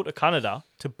States, they go to Canada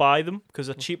to buy them because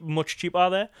they're cheap, much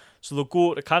cheaper there. So they'll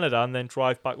go to Canada and then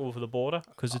drive back over the border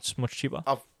because it's much cheaper.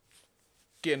 I've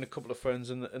gained a couple of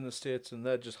friends in the States and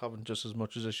they're just having just as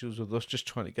much as issues with us, just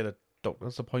trying to get a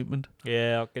doctor's appointment.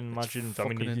 Yeah, I can imagine. I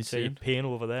mean, you say pain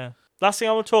over there. Last thing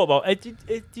I want to talk about,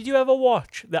 did you ever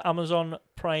watch the Amazon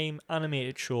Prime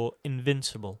animated show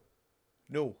Invincible?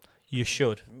 No. You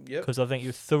should. Yep. Because I think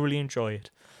you'll thoroughly enjoy it.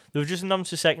 They've just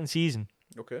announced the second season.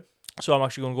 Okay. So I'm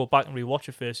actually going to go back and rewatch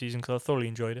the first season because I thoroughly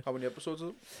enjoyed it. How many episodes is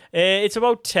it? It's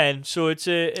about 10. So it's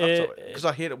because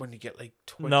I hate it when you get like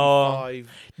 25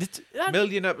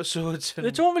 million episodes.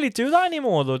 They don't really do that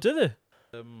anymore, though, do they?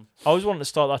 I always wanted to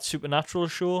start that Supernatural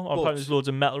show. Apparently there's loads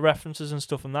of metal references and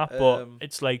stuff in that, but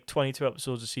it's like 22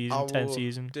 episodes a season, 10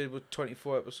 seasons. Did with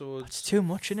 24 episodes. That's too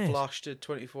much, isn't it? Flash did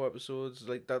 24 episodes.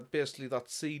 Like that, basically that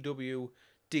CW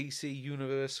DC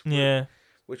universe. Yeah.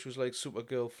 Which was like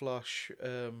Supergirl, Flash,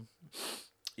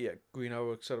 Green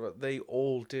Arrow, etc. They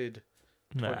all did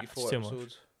 24 episodes.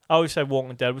 Much. I always said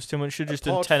Walking Dead was too much. Should just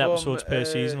done 10 episodes per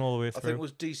season all the way through. I think it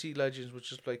was DC Legends,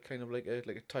 which is like kind of like a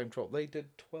time drop. They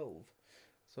did 12.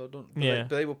 So I don't. But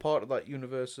they were part of that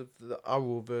universe of the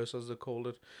Arrowverse, as they called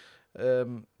it.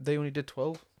 They only did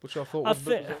 12, which I thought was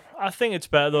I think it's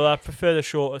better though. I prefer the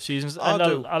shorter seasons.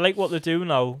 I like what they do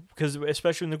now because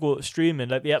especially when they go to streaming,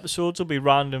 like the episodes will be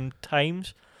random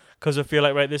times. Because I feel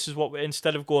like this is what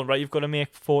instead of going you've got to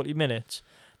make 40 minutes.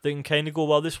 They can kind of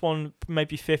go this one might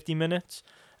be 50 minutes.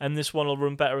 And this one will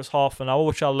run better as half an hour,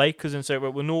 which I like because then say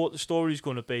we know what the story's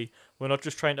going to be. We're not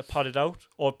just trying to pad it out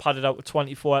with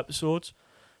 24 episodes.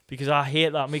 Because I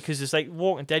hate that, because it's like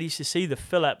Walking Dead used to see the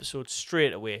filler episodes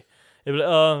straight away. It'd be like,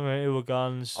 here we're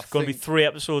gone. It's going to be 3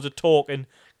 episodes of talking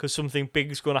because something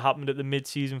big is going to happen at the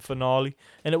mid-season finale.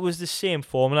 And it was the same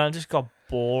formula and it just got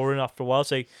boring after a while.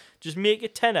 It's like, just make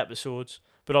it 10 episodes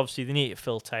But obviously they need to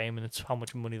fill time, and it's how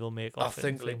much money they'll make off it. I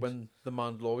think like when The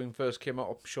Mandalorian first came out,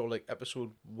 I'm sure like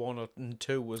episode 1 and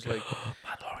 2 was like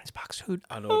Mandalorian's back soon.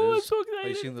 I know it is. So Have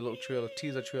you seen the little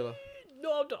teaser trailer?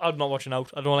 No, I'm not watching out.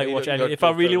 I don't like you watch don't- any. you If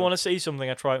don't I really fair want to see something,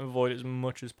 I try to avoid it as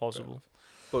much as possible.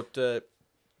 But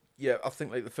yeah, I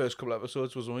think like the first couple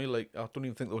episodes was only like I don't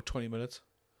even think they were 20 minutes.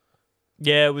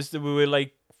 Yeah, it was. We were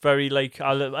like very like,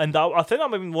 and I think that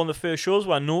might be one of the first shows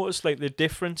where I noticed like the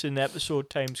difference in the episode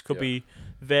times could be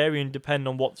varying depending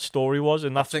on what the story was,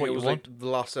 and I that's think what it you was want. like the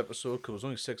last episode because it was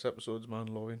only 6 episodes,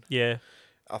 Mandalorian. Yeah,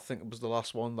 I think it was the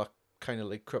last one that kind of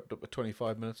like crept up to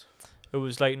 25 minutes. it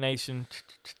was like nice and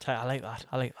tight. I like that.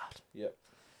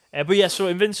 Yeah. But yeah, so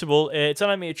Invincible, it's an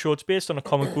animated show. It's based on a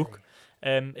comic book.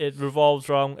 It revolves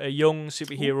around a young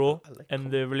superhero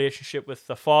and the relationship with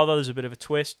the father. There's a bit of a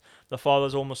twist. The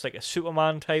father's almost like a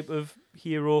Superman type of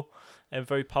hero and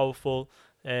very powerful.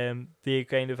 They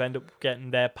kind of end up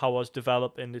getting their powers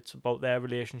developed, and it's about their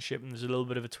relationship, and there's a little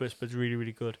bit of a twist, but it's really,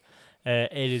 really good.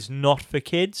 It is not for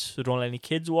kids, so don't let any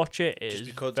kids watch it. It Just is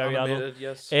because very animated, adult.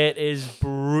 yes. It is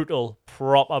brutal,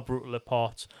 proper brutal at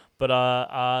parts. But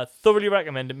I thoroughly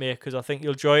recommend it, mate, because I think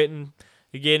you'll enjoy it. And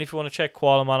again, if you want to check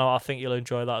Koala Man out, I think you'll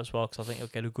enjoy that as well, because I think you'll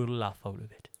get a good laugh out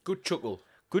of it. Good chuckle.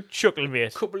 Good chuckle,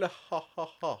 mate. Couple of ha ha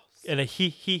ha. And a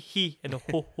he, and a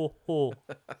ho ho ho.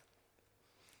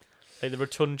 Like the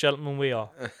rotund gentleman we are.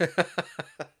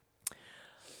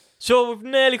 So we've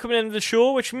nearly come into the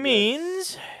show, which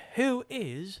means who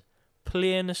is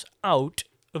playing us out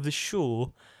of the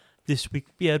show this week,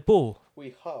 Beard Bo?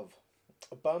 We have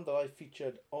a band that I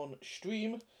featured on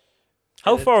stream.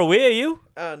 How far away are you?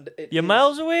 And You're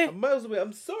miles away? I'm miles away.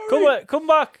 I'm sorry. Come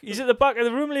back. He's at the back of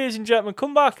the room, ladies and gentlemen.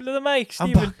 Come back to the mic,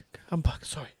 Stephen. I'm back.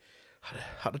 Sorry.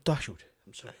 Had to dash out.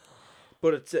 I'm sorry.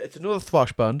 But it's another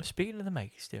thrash band. Speaking to the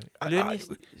mic, Stephen.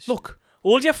 Look.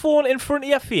 Hold your phone in front of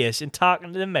your face and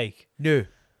talking to the mic. No.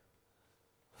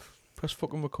 Press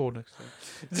fucking record next time.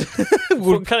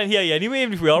 Fucking can't hear you anyway,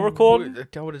 even if we are recording.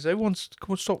 What is everyone's?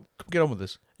 Come on, stop. Come get on with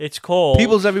this. It's called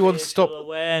Everyone stop.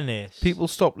 awareness. People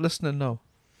stop listening now.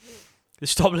 They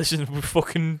stopped listening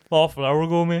fucking half an hour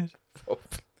ago, mate.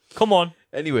 Come on.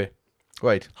 Anyway,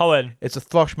 right. Howen. It's a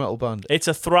thrash metal band. It's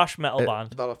a thrash metal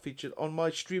band. That I featured on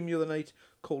my stream the other night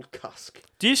called Kasck.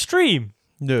 Do you stream?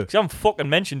 No. Because I haven't fucking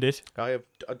mentioned it. I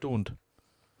don't.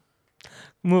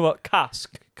 Move on.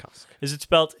 Kasck. Kasck. Is it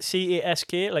spelled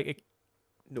C-A-S-K? Like a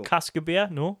No. cask of beer?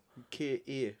 No.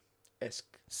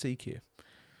 K-A-S-C-K.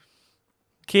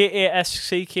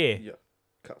 K-A-S-C-K? Yeah.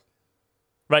 Kasck.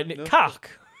 Right, No. Kasck.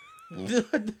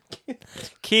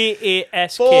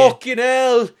 K-A-S-K. Fucking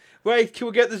hell. Right, can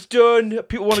we get this done?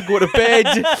 People want to go to bed.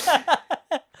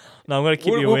 No, I'm going to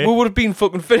keep you away. We would have been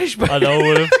fucking finished by I know,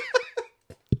 would have.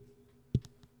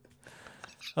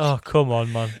 Oh, come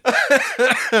on, man.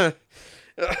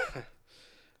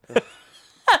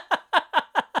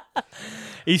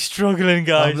 He's struggling,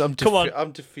 guys. Come on.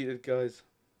 I'm defeated, guys.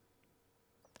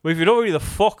 Well, if you don't hurry the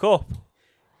fuck up.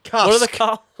 Kasck. What are they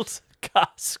called?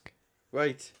 Kasck.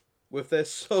 Right. With their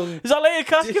song. Is that like a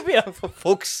cask of beer? For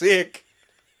fuck's sake.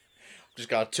 I'm just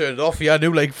going to turn it off here,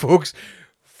 new like folks.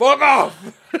 Fuck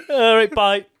off! Alright,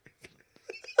 bye.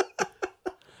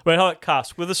 Right, how about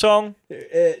Kasck with the song?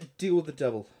 Deal with the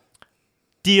Devil.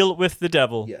 Deal with the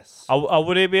Devil. Yes. I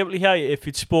would be able to hear you if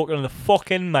you'd spoken on the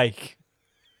fucking mic.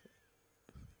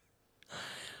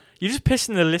 You're just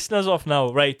pissing the listeners off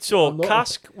now. Right, so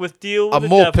Kasck with Deal with the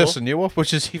Devil. I'm more pissing you off,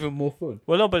 which is even more fun.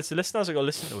 Well, no, but it's the listeners that got to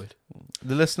listen to it.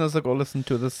 The listeners that got to listen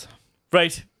to this.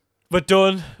 Right, we're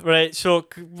done. Right, so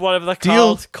whatever they're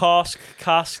called. Kasck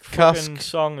fucking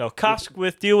song. No, Kasck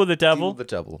with Deal with the Devil. Deal with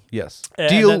the Devil, yes. And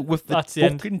Deal with the that's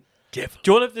fucking devil.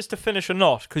 Do you want this to finish or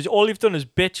not? Because all you've done is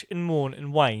bitch and moan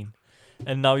and whine,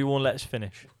 and now you won't let us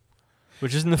finish.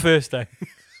 Which isn't the first time.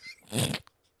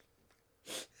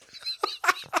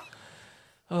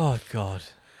 Oh, God.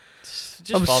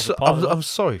 I'm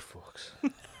sorry, folks.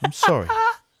 I'm sorry.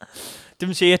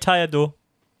 Didn't see you tired, though.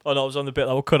 Oh, no, it was on the bit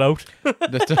that were cut out.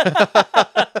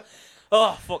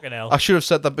 Oh, fucking hell. I should have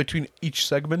said that between each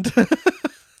segment.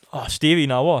 Oh, Stevie,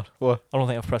 now what? What? I don't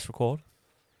think I've pressed record.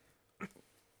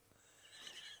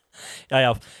 I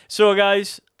have. So,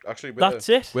 guys, Actually, that's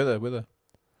it. With her.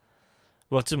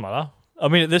 Well, it doesn't matter. I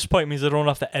mean, at this point, it means I don't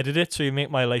have to edit it, so you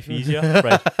make my life easier.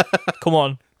 Right. Come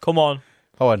on. Hold on.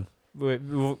 Let's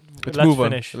move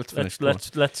on. finish. Let's finish. Let's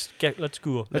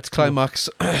go. Let's climax.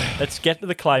 Let's get to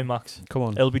the climax. Come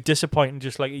on. It'll be disappointing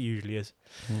just like it usually is.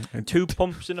 2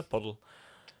 pumps in a puddle.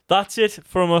 That's it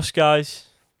from us, guys.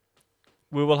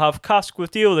 We will have Kasck with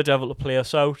Deal with the Devil to play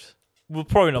us out. We'll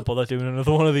probably not bother doing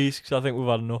another one of these because I think we've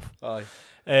had enough. Aye.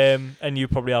 And you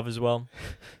probably have as well.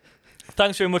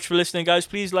 Thanks very much for listening, guys.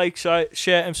 Please like, share,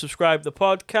 and subscribe to the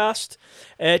podcast.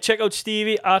 Check out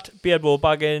Stevie at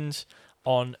BeardboWoodBaggins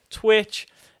on Twitch.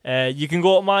 You can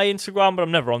go to my Instagram, but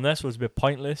I'm never on there, so it's a bit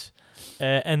pointless.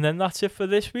 And then that's it for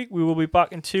this week. We will be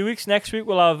back in 2 weeks. Next week,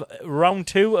 we'll have round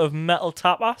 2 of Metal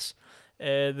Tapas.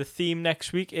 The theme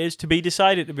next week is to be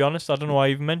decided, to be honest. I don't know why I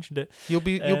even mentioned it. You'll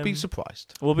be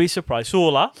surprised. We'll be surprised. So,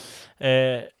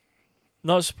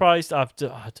 not surprised. I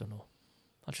don't know.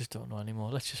 I just don't know anymore.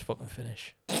 Let's just fucking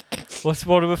finish. What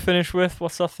do we finish with?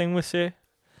 What's that thing we say?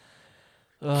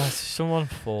 Someone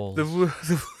falls.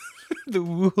 The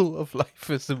rule of life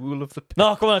is the rule of the pit.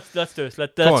 No, come on. Let's do it.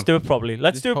 Let's do it properly.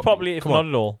 Let's do it properly, if not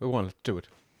at all. We want to do it.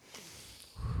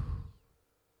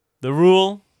 The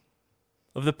rule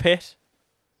of the pit.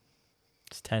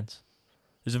 It's tense.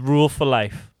 There's a rule for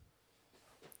life.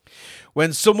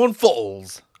 When someone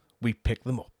falls, we pick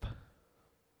them up.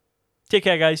 Take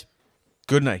care, guys.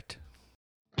 Good night.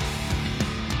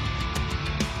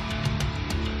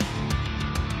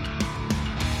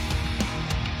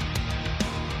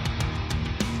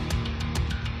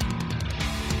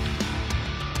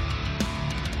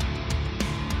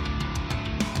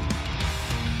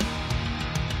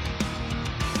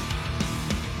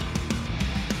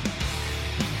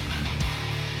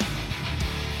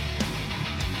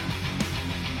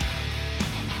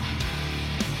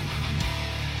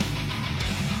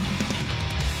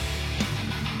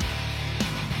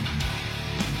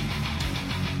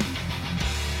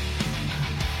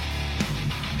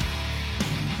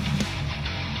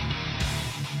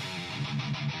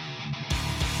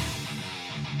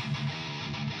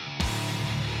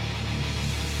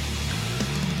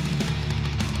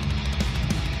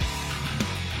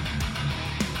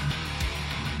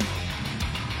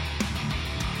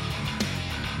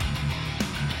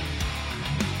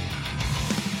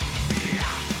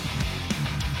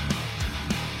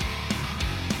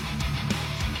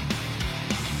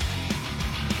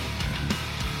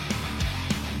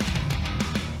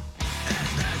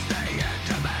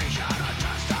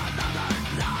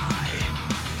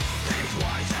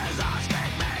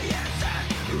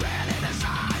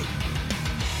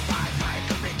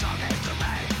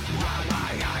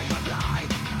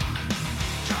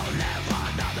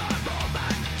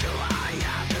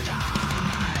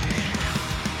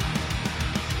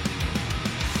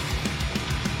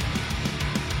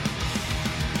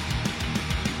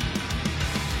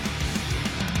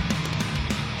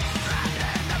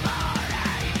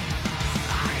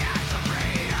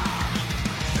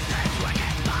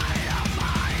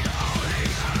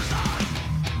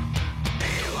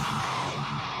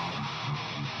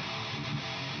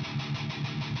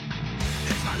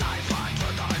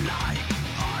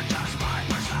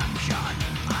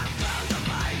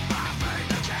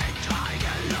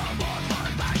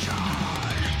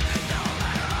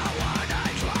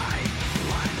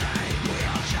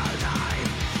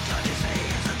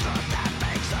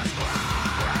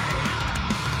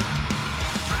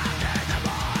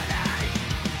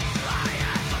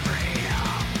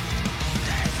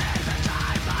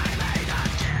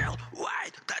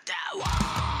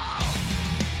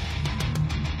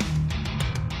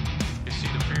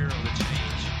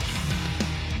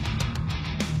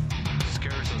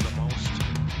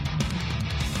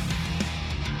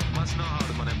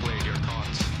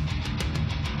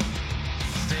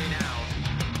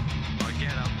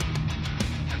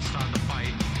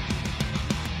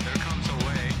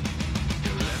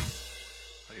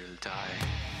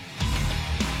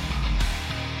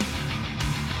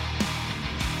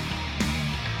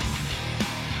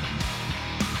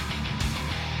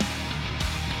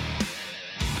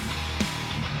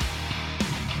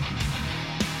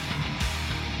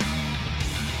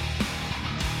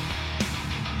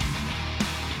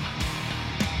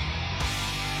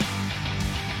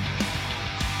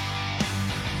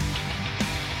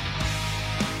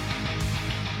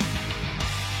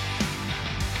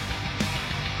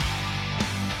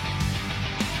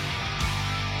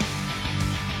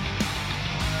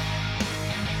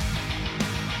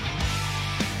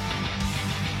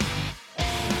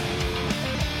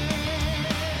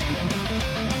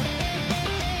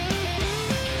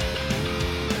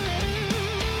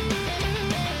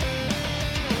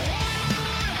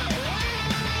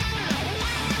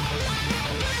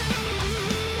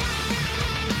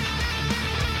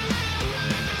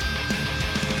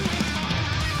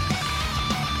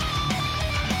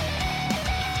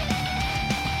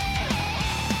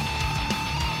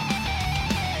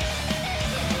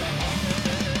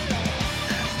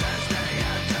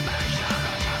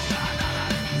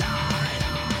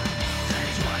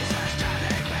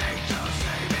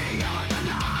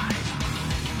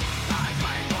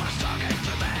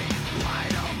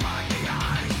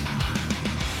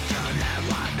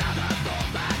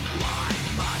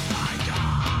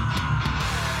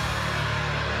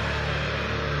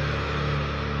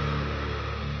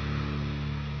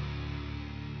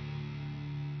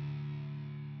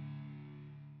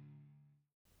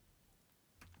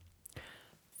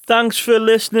 Thanks for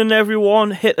listening, everyone.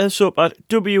 Hit us up at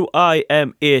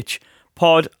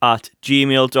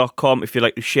wimhpod@gmail.com if you'd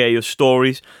like to share your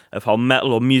stories of how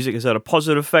metal or music has had a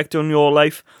positive effect on your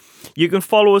life. You can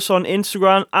follow us on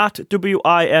Instagram at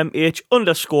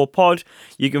WIMH_pod.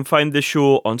 You can find the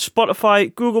show on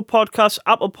Spotify, Google Podcasts,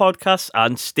 Apple Podcasts,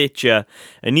 and Stitcher.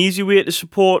 An easy way to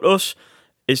support us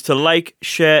is to like,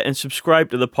 share, and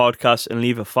subscribe to the podcast and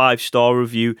leave a 5-star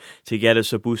review to get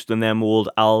us a boost on them old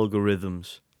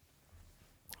algorithms.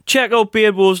 Check out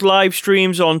Beardbo's live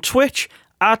streams on Twitch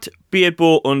at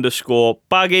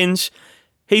Beardbo_Baggins.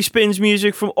 He spins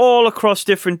music from all across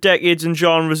different decades and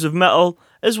genres of metal,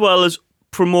 as well as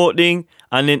promoting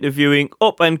and interviewing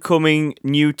up-and-coming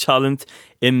new talent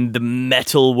in the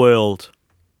metal world.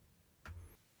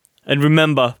 And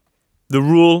remember, the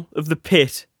rule of the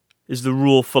pit is the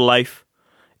rule for life.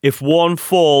 If one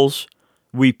falls,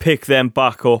 we pick them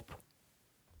back up.